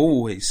 women have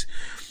always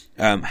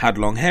had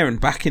long hair,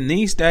 and back in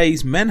these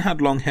days, men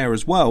had long hair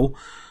as well.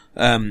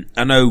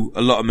 I know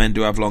a lot of men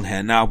do have long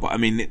hair now, but I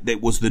mean,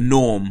 it was the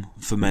norm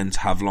for men to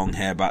have long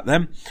hair back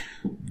then.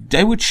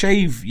 They would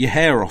shave your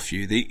hair off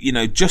you,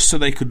 just so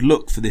they could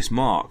look for this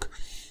mark.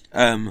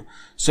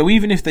 So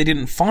even if they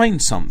didn't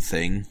find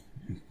something,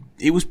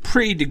 it was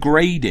pretty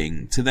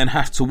degrading to then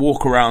have to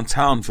walk around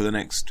town for the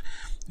next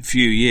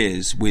few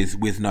years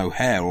with no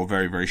hair, or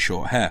very, very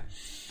short hair.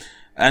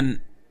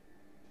 And,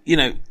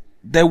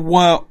 there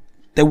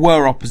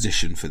were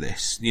opposition for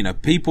this.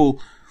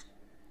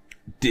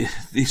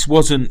 This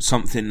wasn't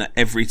something that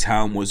every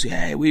town was,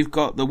 we've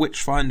got the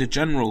Witchfinder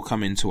General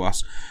coming to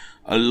us.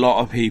 A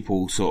lot of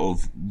people sort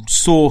of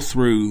saw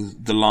through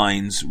the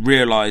lines,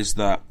 realised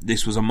that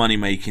this was a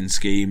money-making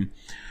scheme,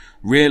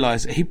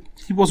 realised that he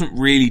wasn't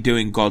really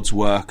doing God's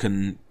work,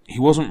 and he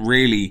wasn't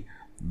really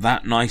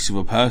that nice of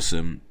a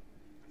person.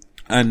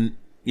 And,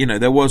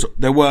 there were,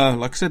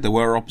 like I said, there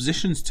were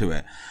oppositions to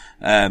it.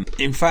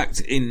 In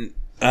fact, in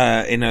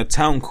a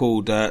town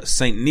called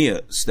St.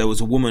 Neots, there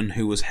was a woman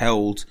who was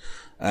held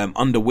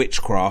under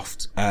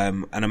witchcraft,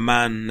 and a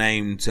man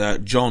named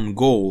John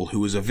Gall, who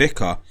was a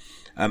vicar,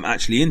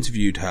 actually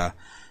interviewed her,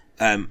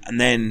 and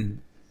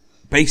then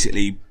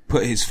basically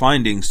put his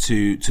findings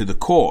to the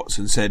courts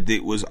and said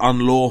it was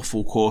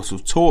unlawful course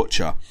of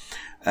torture.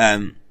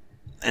 And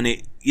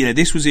it,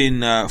 this was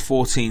in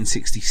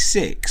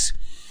 1466,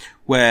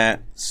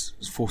 where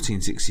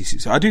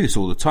 1466. I do this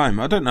all the time.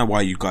 I don't know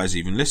why you guys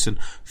even listen.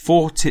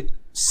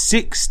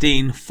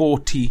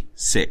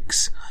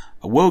 1646.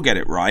 I will get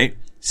it right.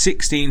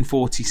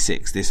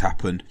 1646. This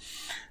happened,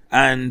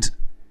 and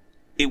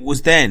it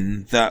was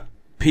then that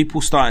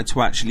people started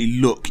to actually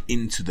look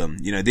into them.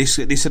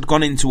 This had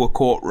gone into a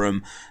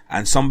courtroom,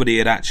 and somebody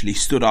had actually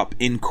stood up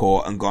in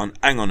court and gone,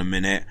 hang on a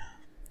minute,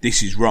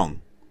 this is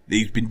wrong.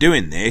 He's been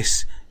doing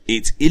this.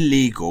 It's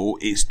illegal.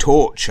 It's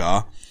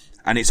torture,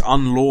 and it's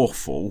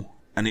unlawful,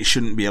 and it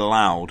shouldn't be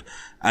allowed.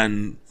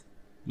 And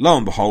lo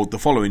and behold, the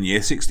following year,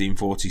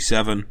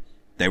 1647,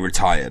 they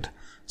retired.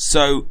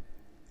 So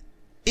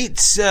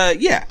it's,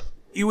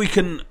 we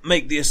can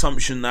make the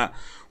assumption that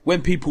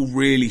when people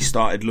really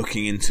started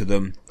looking into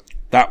them,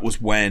 that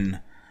was when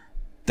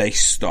they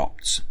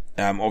stopped.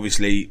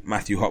 Obviously,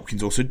 Matthew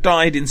Hopkins also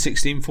died in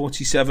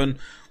 1647,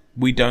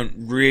 We don't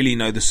really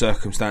know the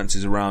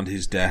circumstances around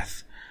his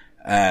death.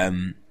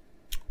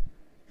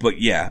 But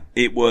yeah,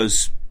 it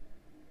was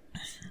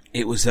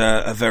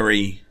a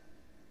very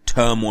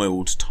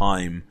turmoiled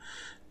time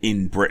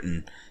in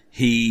Britain.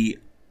 He,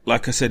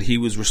 like I said, he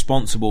was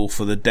responsible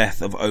for the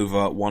death of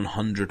over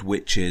 100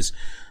 witches.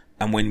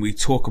 And when we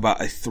talk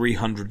about a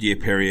 300-year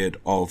period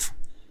of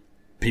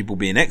people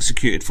being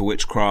executed for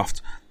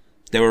witchcraft,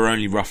 there were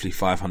only roughly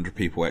 500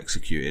 people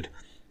executed.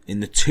 In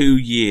the 2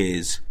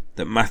 years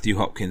that Matthew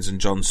Hopkins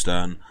and John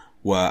Stern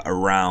were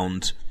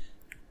around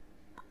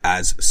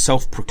as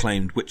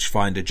self-proclaimed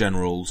witchfinder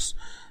generals,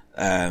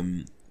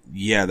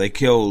 they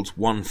killed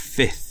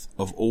 1/5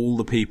 of all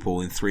the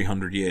people in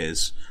 300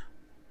 years.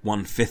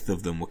 1/5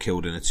 of them were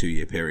killed in a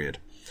 2-year period.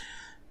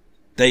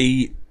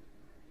 They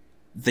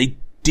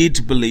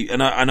did believe,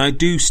 and I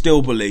do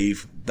still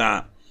believe,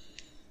 that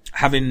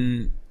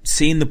having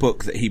seen the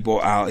book that he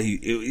brought out,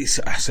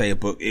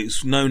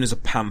 it's known as a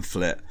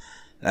pamphlet.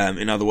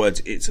 In other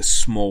words, it's a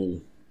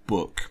small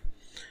book.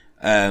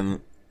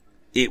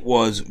 It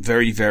was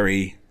very,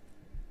 very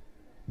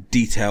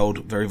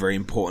detailed, very, very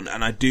important,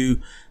 and I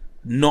do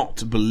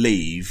not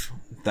believe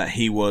that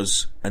he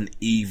was an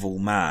evil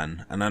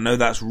man. And I know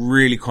that's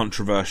really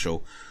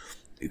controversial,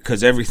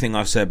 because everything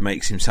I've said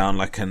makes him sound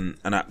like an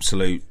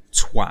absolute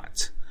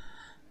twat.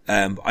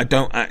 I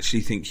don't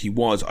actually think he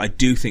was. I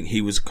do think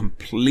he was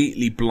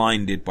completely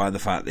blinded by the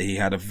fact that he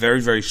had a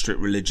very, very strict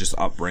religious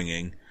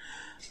upbringing.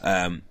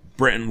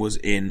 Britain was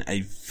in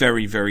a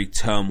very, very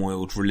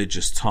turmoiled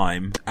religious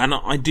time, and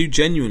I do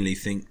genuinely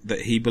think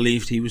that he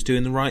believed he was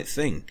doing the right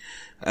thing.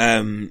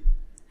 And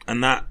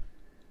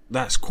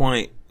that's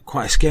quite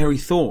a scary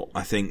thought,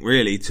 I think,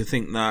 really, to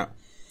think that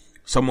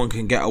someone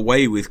can get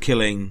away with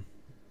killing,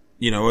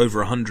 over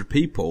 100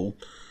 people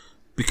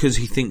because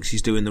he thinks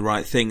he's doing the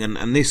right thing.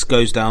 And this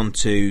goes down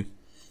to,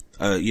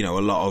 a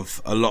lot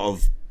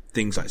of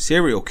things like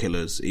serial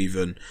killers,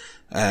 even.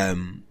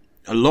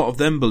 A lot of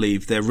them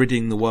believe they're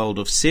ridding the world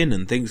of sin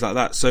and things like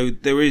that. So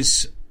there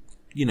is,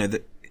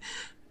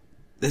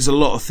 there's a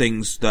lot of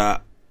things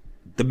that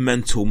the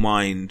mental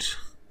mind,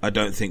 I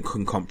don't think,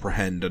 can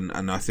comprehend.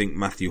 And I think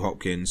Matthew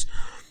Hopkins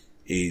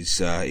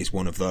is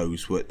one of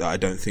those that I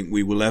don't think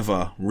we will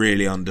ever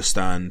really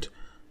understand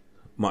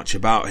much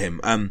about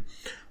him.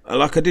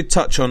 Like I did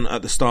touch on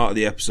at the start of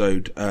the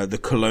episode, the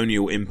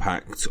colonial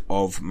impact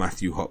of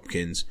Matthew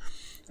Hopkins.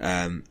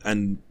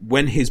 And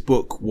when his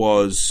book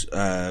was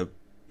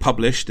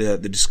published, The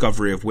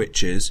Discovery of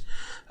Witches,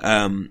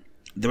 the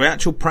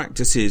actual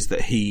practices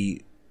that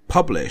he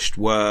published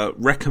were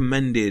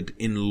recommended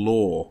in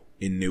law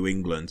in New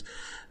England.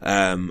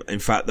 In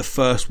fact, the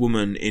first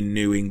woman in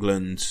New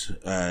England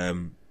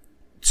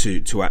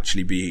to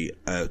actually be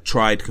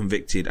tried,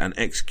 convicted, and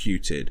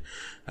executed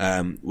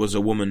was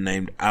a woman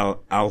named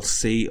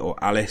Alcee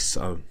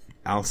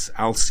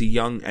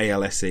Young,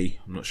 A-L-S-E.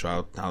 I'm not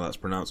sure how that's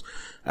pronounced.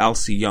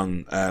 Alcee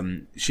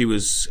Young. She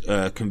was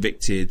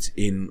convicted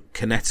in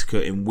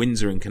Connecticut, in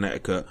Windsor, in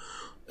Connecticut,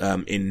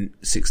 in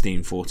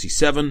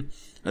 1647,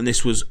 and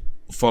this was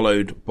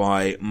followed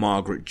by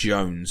Margaret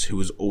Jones, who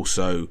was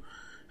also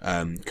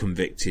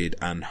convicted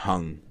and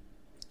hung.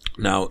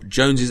 Now,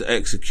 Jones's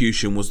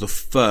execution was the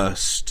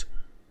first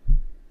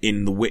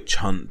in the witch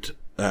hunt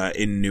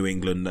in New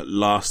England that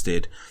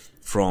lasted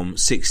from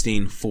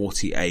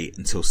 1648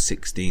 until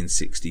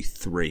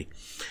 1663.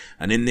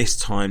 And in this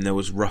time, there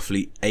was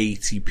roughly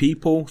 80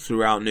 people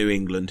throughout New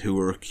England who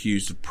were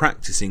accused of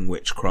practicing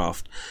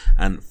witchcraft,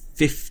 and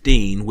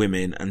 15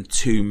 women and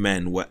 2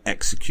 men were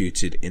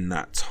executed in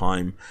that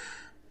time.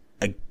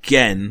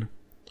 Again,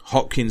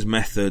 Hopkins'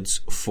 methods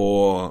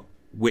for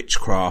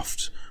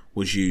witchcraft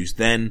was used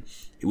then.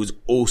 It was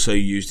also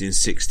used in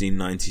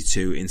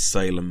 1692 in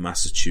Salem,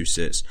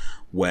 Massachusetts,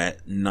 where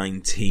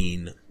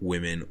 19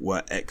 women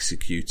were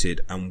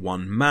executed and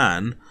 1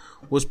 man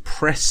was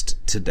pressed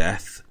to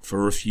death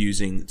for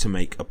refusing to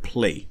make a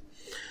plea.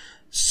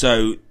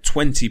 So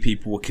 20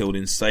 people were killed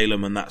in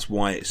Salem, and that's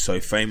why it's so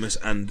famous.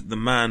 And the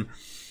man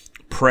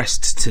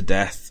pressed to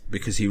death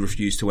because he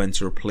refused to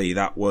enter a plea,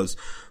 that was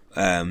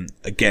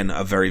again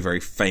a very, very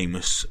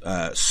famous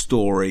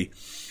story.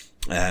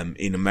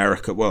 In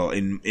America, well,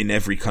 in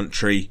every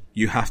country,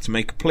 you have to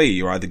make a plea.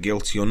 You're either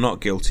guilty or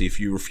not guilty. If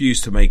you refuse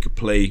to make a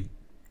plea,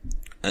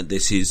 and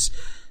this is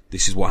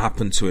what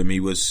happened to him. He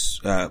was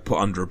put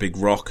under a big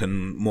rock,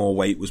 and more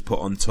weight was put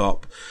on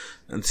top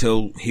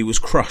until he was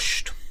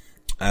crushed.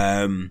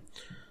 That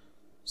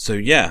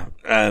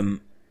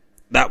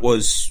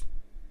was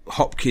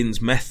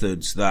Hopkins'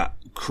 methods that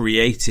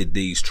created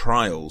these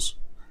trials.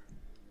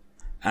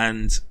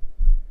 And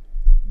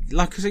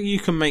like I said, you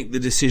can make the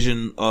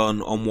decision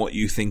on what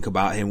you think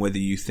about him, whether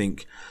you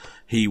think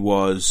he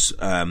was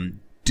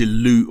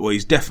or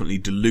he's definitely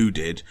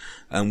deluded,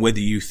 and whether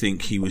you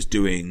think he was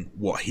doing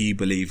what he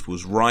believed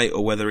was right,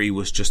 or whether he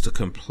was just a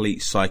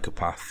complete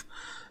psychopath.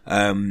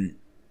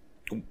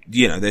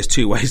 There's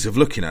 2 ways of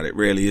looking at it,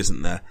 really,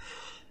 isn't there?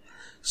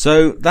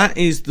 So that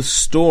is the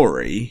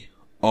story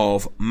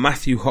of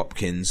Matthew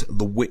Hopkins,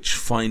 the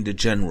Witchfinder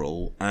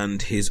General,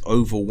 and his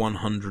over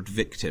 100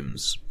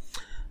 victims.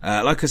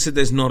 Like I said,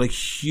 there's not a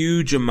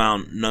huge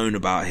amount known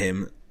about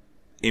him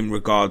in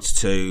regards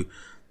to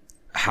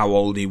how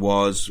old he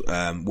was,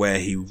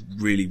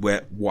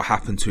 what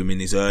happened to him in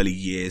his early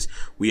years.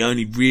 We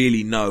only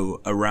really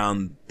know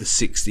around the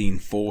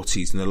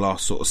 1640s and the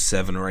last sort of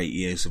 7 or 8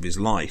 years of his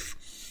life.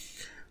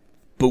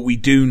 But we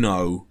do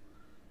know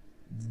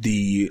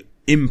the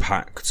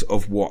impact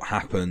of what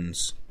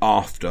happens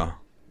after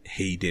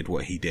he did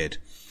what he did.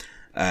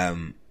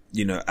 And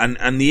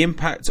the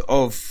impact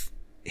of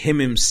him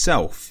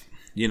himself,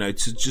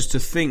 to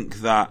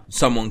think that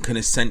someone can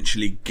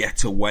essentially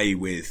get away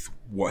with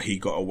what he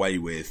got away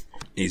with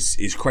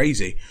is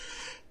crazy.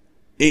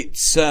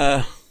 It's,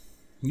 I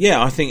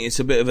think it's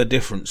a bit of a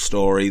different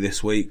story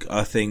this week.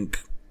 I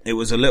think it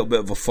was a little bit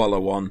of a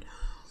follow-on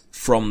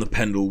from the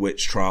Pendle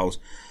Witch Trials.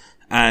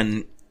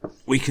 And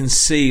we can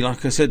see,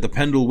 like I said, the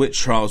Pendle Witch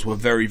Trials were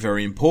very,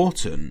 very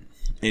important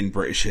in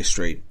British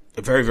history.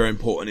 Very, very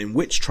important in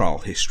witch trial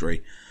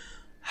history.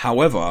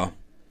 However,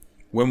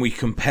 when we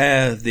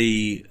compare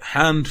the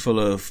handful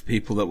of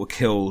people that were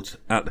killed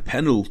at the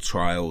Pendle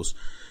trials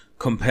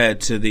compared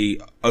to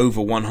the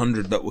over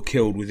 100 that were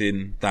killed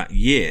within that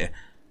year,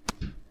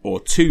 or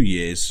 2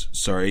 years,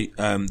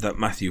 that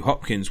Matthew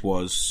Hopkins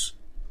was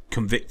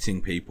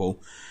convicting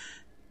people,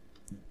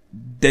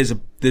 there's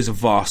a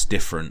vast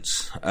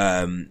difference.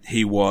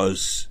 He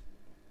was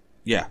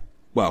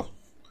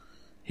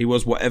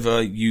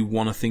whatever you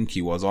want to think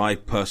he was. I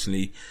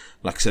personally,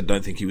 like I said,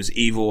 don't think he was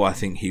evil. I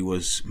think he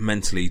was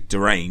mentally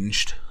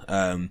deranged.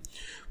 I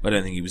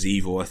don't think he was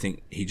evil. I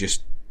think he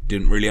just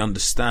didn't really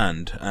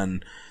understand.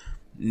 And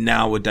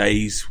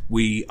nowadays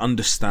we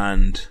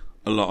understand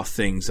a lot of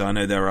things. I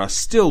know there are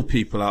still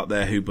people out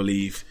there who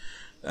believe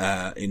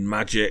in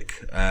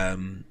magic. I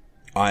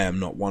am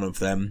not one of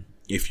them.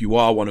 If you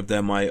are one of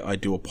them, I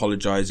do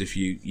apologize if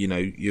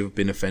you've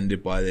been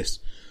offended by this.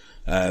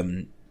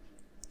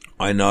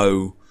 I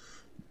know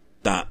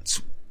that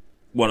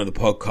one of the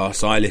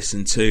podcasts I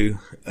listen to,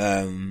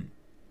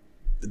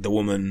 the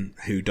woman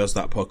who does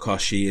that podcast,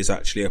 she is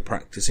actually a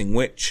practicing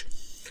witch.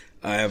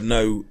 I have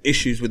no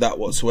issues with that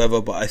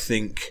whatsoever, but I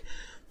think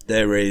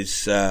there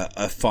is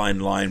a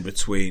fine line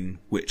between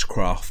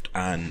witchcraft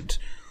and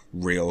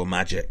real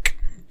magic.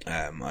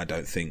 I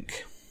don't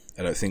think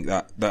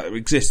that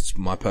exists.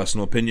 My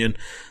personal opinion.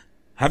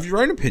 Have your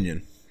own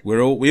opinion.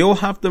 We all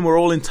have them. We're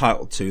all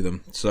entitled to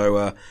them.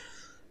 So,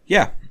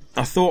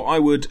 I thought I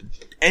would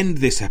end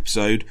this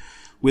episode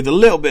with a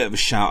little bit of a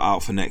shout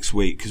out for next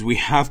week, because we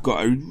have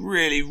got a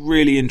really,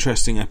 really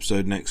interesting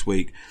episode next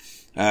week.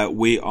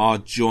 We are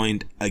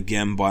joined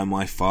again by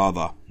my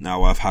father.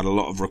 Now, I've had a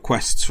lot of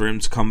requests for him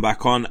to come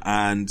back on,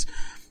 and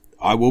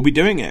I will be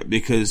doing it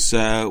because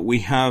he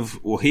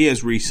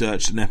has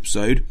researched an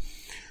episode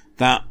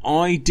that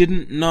I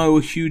didn't know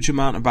a huge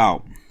amount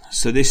about.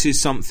 So this is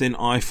something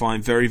I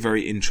find very,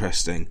 very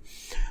interesting.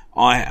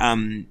 I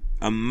am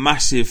a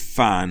massive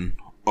fan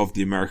of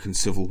the American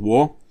Civil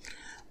War.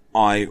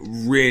 I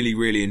really,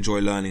 really enjoy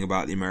learning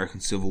about the American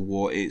Civil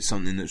War. It's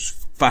something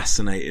that's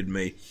fascinated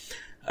me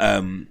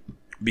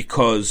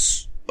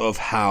because of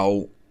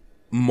how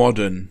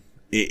modern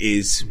it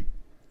is,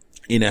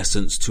 in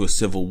essence, to a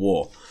civil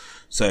war.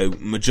 So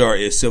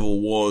majority of civil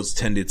wars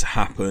tended to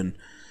happen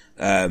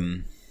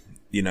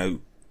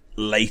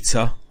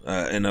later,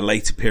 in a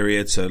later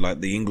period. So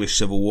like the English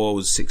Civil War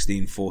was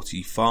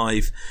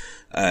 1645.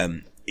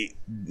 A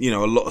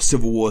lot of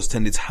civil wars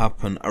tended to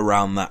happen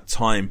around that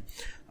time.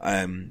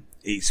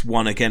 It's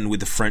one again with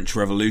the French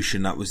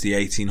Revolution. That was the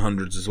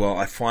 1800s as well.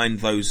 I find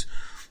those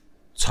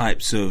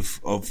types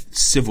of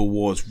civil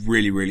wars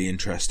really, really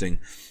interesting.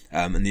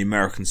 And the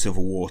American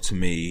Civil War to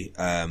me,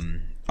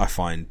 I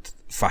find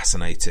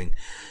fascinating.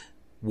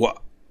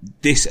 What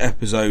this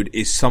episode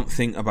is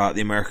something about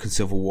the American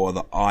Civil War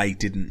that I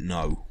didn't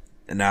know.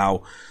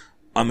 Now,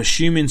 I'm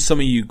assuming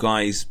some of you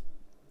guys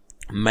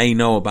may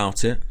know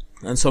about it,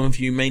 and some of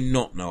you may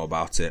not know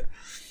about it.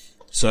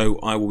 So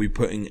I will be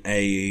putting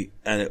an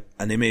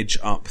image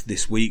up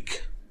this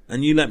week,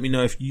 and you let me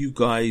know if you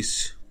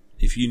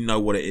know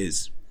what it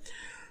is.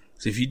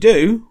 So if you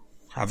do,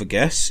 have a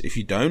guess. If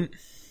you don't,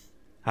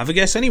 have a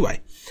guess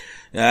anyway.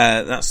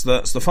 That's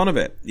the fun of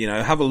it.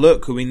 Have a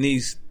look. I mean,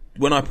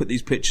 when I put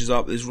these pictures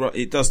up,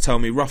 it does tell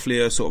me roughly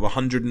a sort of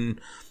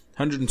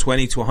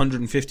 120 to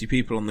 150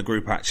 people on the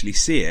group actually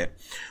see it.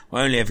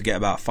 I only ever get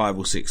about 5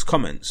 or 6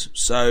 comments.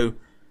 So,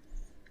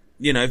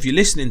 if you're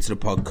listening to the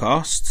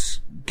podcasts,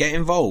 get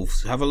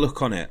involved. Have a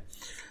look on it.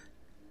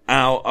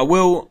 Now, I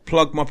will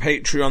plug my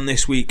Patreon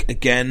this week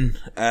again.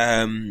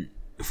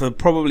 For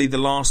probably the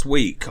last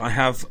week, I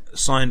have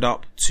signed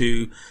up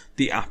to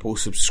the Apple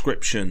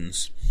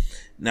subscriptions.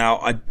 Now,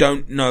 I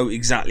don't know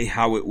exactly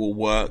how it will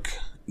work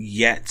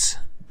yet,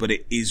 but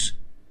it is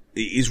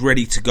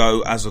ready to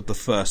go as of the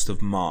 1st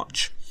of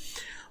March.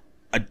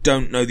 I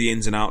don't know the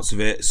ins and outs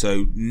of it,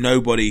 so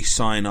nobody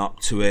sign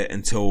up to it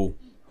until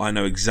I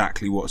know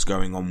exactly what's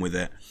going on with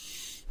it,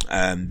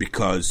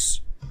 because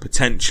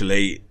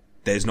potentially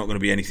there's not going to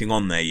be anything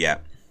on there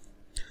yet.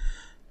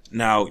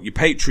 Now, your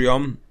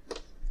Patreon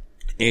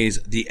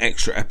is the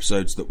extra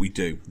episodes that we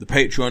do. The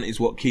Patreon is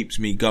what keeps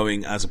me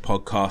going as a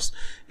podcast.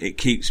 It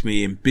keeps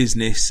me in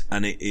business,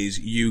 and it is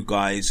you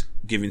guys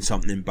giving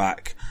something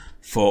back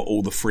for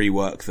all the free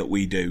work that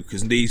we do.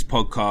 Because these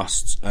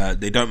podcasts,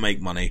 they don't make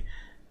money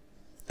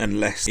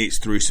unless it's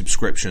through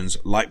subscriptions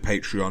like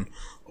Patreon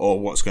or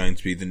what's going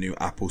to be the new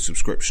Apple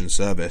subscription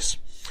service.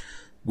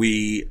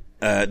 The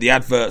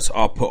adverts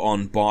are put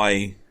on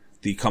by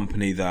the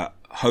company that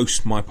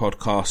hosts my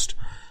podcast.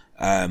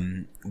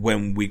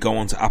 When we go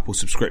on to Apple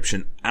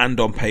subscription and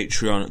on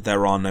Patreon,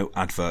 there are no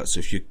adverts. So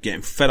if you're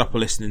getting fed up of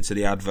listening to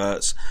the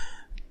adverts,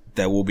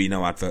 there will be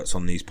no adverts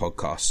on these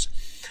podcasts.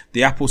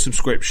 The Apple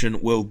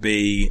subscription will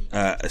be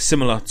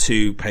similar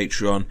to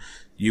Patreon.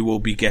 You will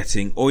be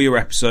getting all your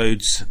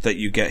episodes that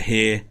you get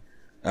here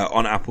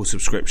on Apple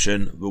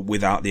subscription, but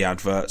without the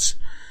adverts.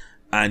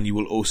 And you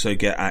will also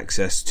get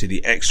access to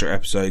the extra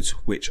episodes,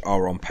 which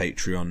are on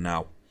Patreon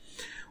now.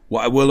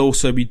 What I will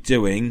also be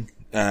doing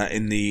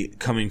in the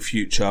coming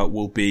future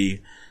will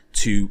be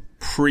to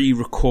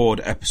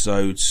pre-record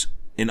episodes.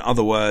 In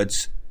other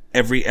words,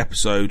 every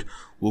episode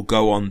will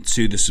go on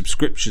to the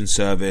subscription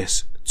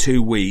service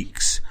 2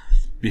 weeks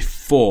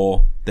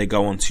before they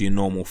go onto your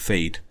normal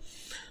feed.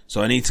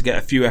 So I need to get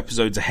a few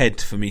episodes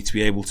ahead for me to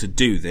be able to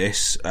do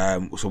this.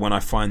 So when I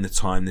find the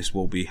time, this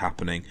will be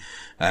happening.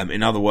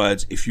 In other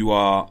words, if you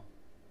are,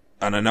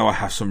 and I know I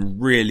have some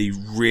really,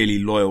 really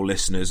loyal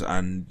listeners,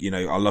 and you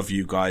know, I love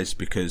you guys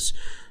because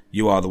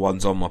you are the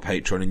ones on my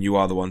Patreon and you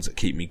are the ones that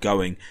keep me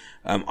going.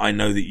 I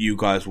know that you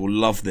guys will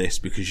love this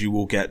because you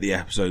will get the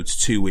episodes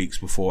 2 weeks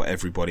before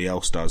everybody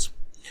else does.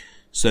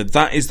 So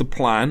that is the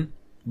plan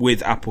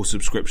with Apple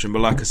subscription. But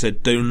like I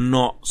said, do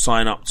not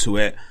sign up to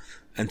it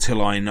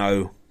until I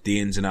know the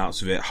ins and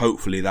outs of it.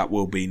 Hopefully that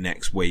will be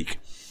next week.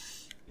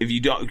 If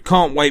you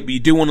can't wait, but you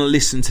do want to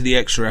listen to the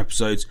extra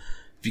episodes,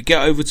 if you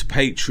get over to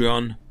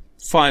Patreon,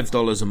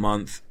 $5 a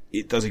month,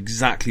 it does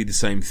exactly the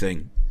same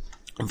thing.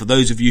 And for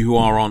those of you who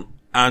are on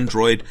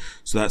Android,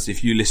 so that's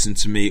if you listen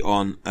to me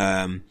on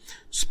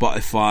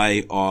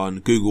Spotify,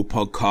 on Google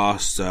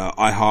Podcasts,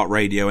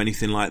 iHeartRadio,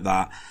 anything like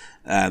that,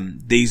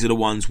 these are the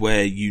ones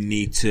where you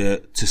need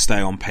to stay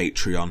on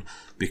Patreon,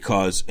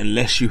 because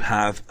unless you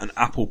have an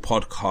Apple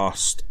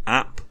Podcast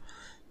app,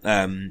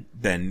 then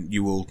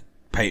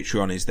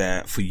Patreon is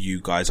there for you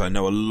guys. I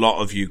know a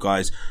lot of you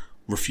guys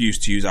refuse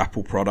to use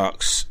Apple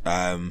products.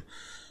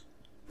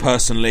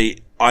 Personally,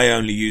 I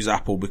only use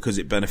Apple because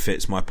it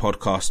benefits my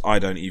podcast. I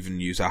don't even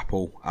use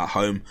Apple at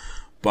home,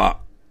 but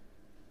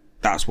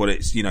that's what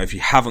it's, you know, if you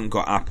haven't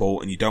got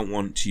Apple and you don't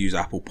want to use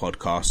Apple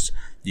Podcasts,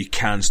 you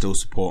can still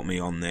support me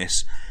on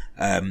this.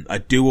 I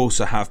do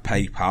also have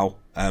PayPal.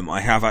 I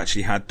have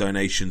actually had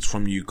donations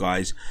from you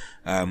guys,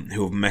 who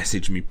have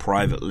messaged me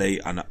privately,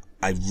 and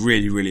I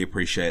really, really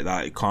appreciate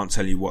that. I can't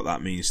tell you what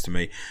that means to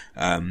me.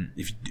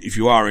 If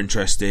you are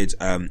interested,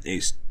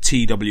 it's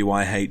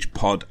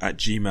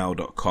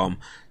twihpod@gmail.com.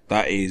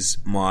 That is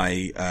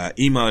my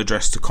email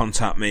address to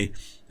contact me,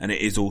 and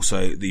it is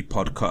also the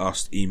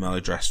podcast email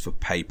address for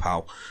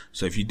PayPal.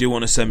 So if you do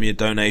want to send me a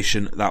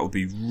donation, that would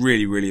be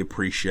really, really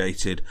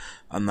appreciated,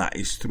 and that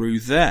is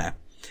through there.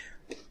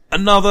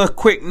 Another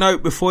quick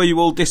note before you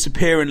all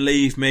disappear and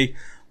leave me.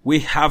 We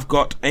have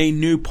got a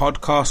new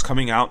podcast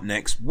coming out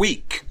next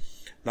week.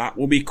 That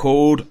will be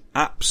called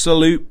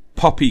Absolute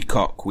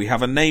Poppycock. We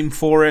have a name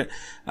for it,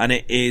 and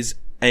it is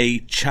a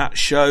chat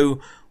show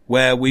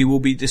where we will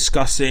be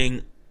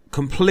discussing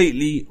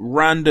completely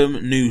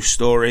random news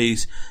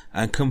stories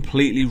and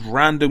completely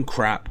random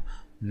crap,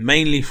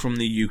 mainly from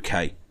the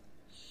UK.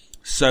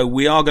 So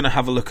we are going to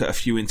have a look at a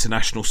few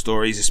international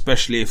stories,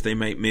 especially if they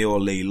make me or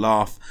Lee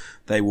laugh.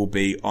 They will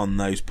be on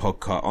those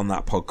on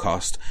that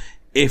podcast.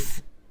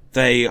 If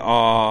they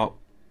are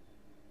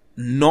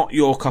not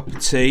your cup of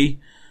tea,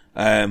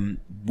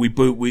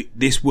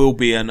 this will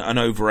be an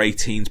over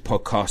 18s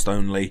podcast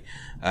only.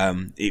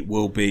 It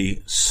will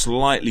be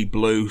slightly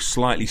blue,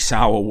 slightly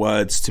sour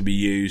words to be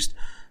used,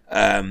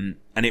 and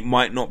it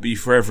might not be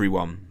for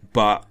everyone,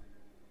 but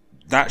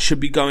that should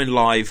be going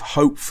live.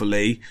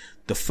 Hopefully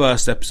the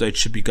first episode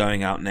should be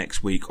going out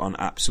next week on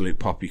Absolute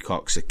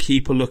Poppycock, so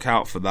keep a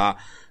lookout for that.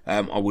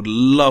 I would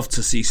love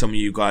to see some of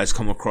you guys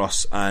come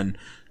across and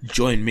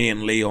join me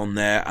and Lee on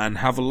there and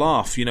have a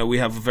laugh. You know, we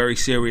have a very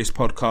serious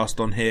podcast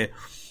on here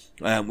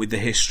with the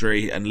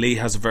history, and Lee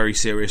has a very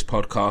serious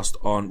podcast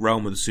on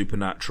Realm of the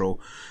Supernatural.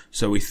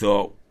 So we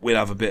thought we'll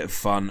have a bit of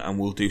fun and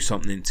we'll do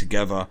something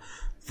together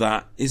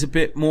that is a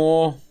bit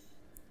more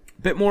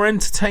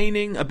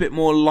entertaining, a bit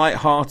more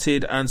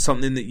light-hearted, and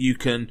something that you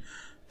can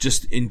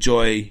just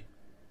enjoy,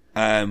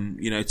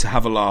 to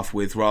have a laugh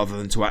with, rather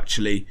than to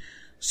actually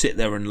sit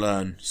there and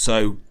learn.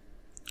 So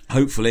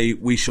hopefully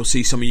we shall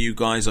see some of you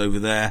guys over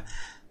there.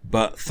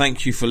 But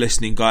thank you for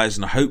listening, guys,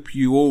 and I hope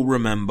you all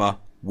remember,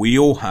 we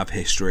all have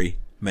history.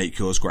 Make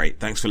yours great.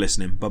 Thanks for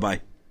listening.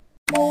 Bye-bye.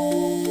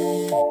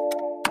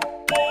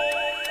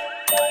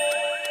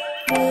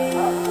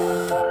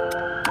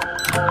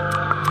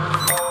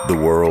 The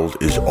world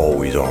is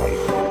always on,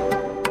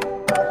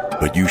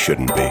 but you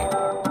shouldn't be.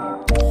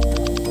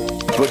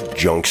 Put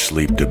junk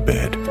sleep to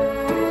bed.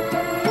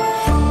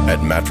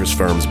 At Mattress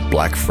Firm's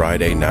Black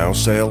Friday Now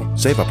sale,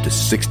 save up to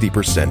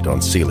 60%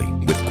 on Sealy,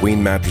 with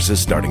queen mattresses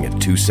starting at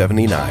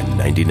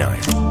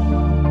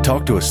 $279.99.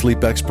 Talk to a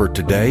sleep expert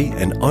today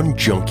and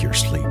unjunk your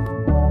sleep.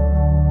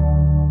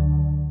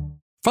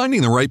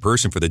 Finding the right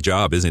person for the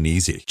job isn't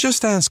easy.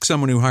 Just ask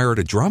someone who hired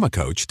a drama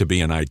coach to be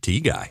an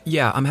IT guy.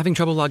 Yeah, I'm having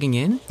trouble logging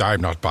in.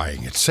 I'm not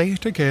buying it. Say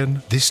it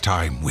again, this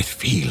time with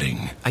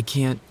feeling. I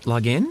can't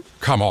log in?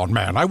 Come on,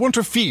 man, I want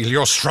to feel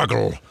your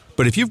struggle.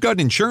 But if you've got an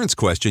insurance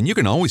question, you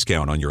can always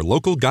count on your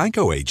local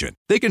Geico agent.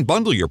 They can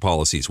bundle your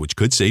policies, which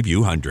could save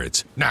you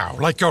hundreds. Now,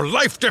 like your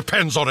life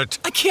depends on it.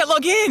 I can't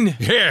log in!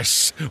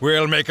 Yes,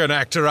 we'll make an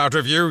actor out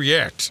of you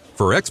yet.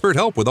 For expert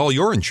help with all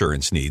your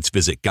insurance needs,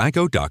 visit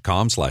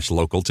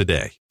geico.com/local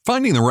today.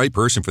 Finding the right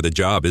person for the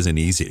job isn't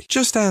easy.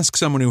 Just ask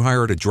someone who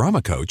hired a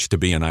drama coach to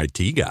be an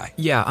IT guy.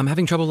 Yeah, I'm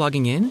having trouble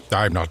logging in.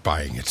 I'm not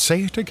buying it.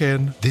 Say it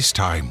again, this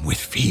time with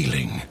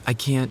feeling. I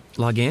can't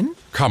log in?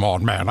 Come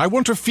on, man, I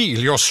want to feel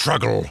your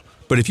struggle.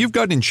 But if you've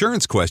got an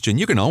insurance question,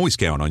 you can always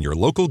count on your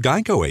local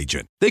Geico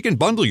agent. They can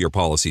bundle your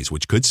policies,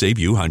 which could save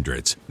you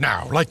hundreds.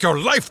 Now, like your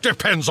life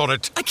depends on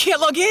it. I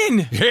can't log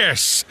in!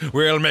 Yes,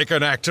 we'll make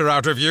an actor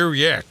out of you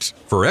yet.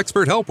 For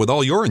expert help with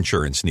all your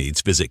insurance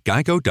needs, visit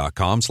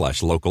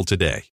geico.com/local today.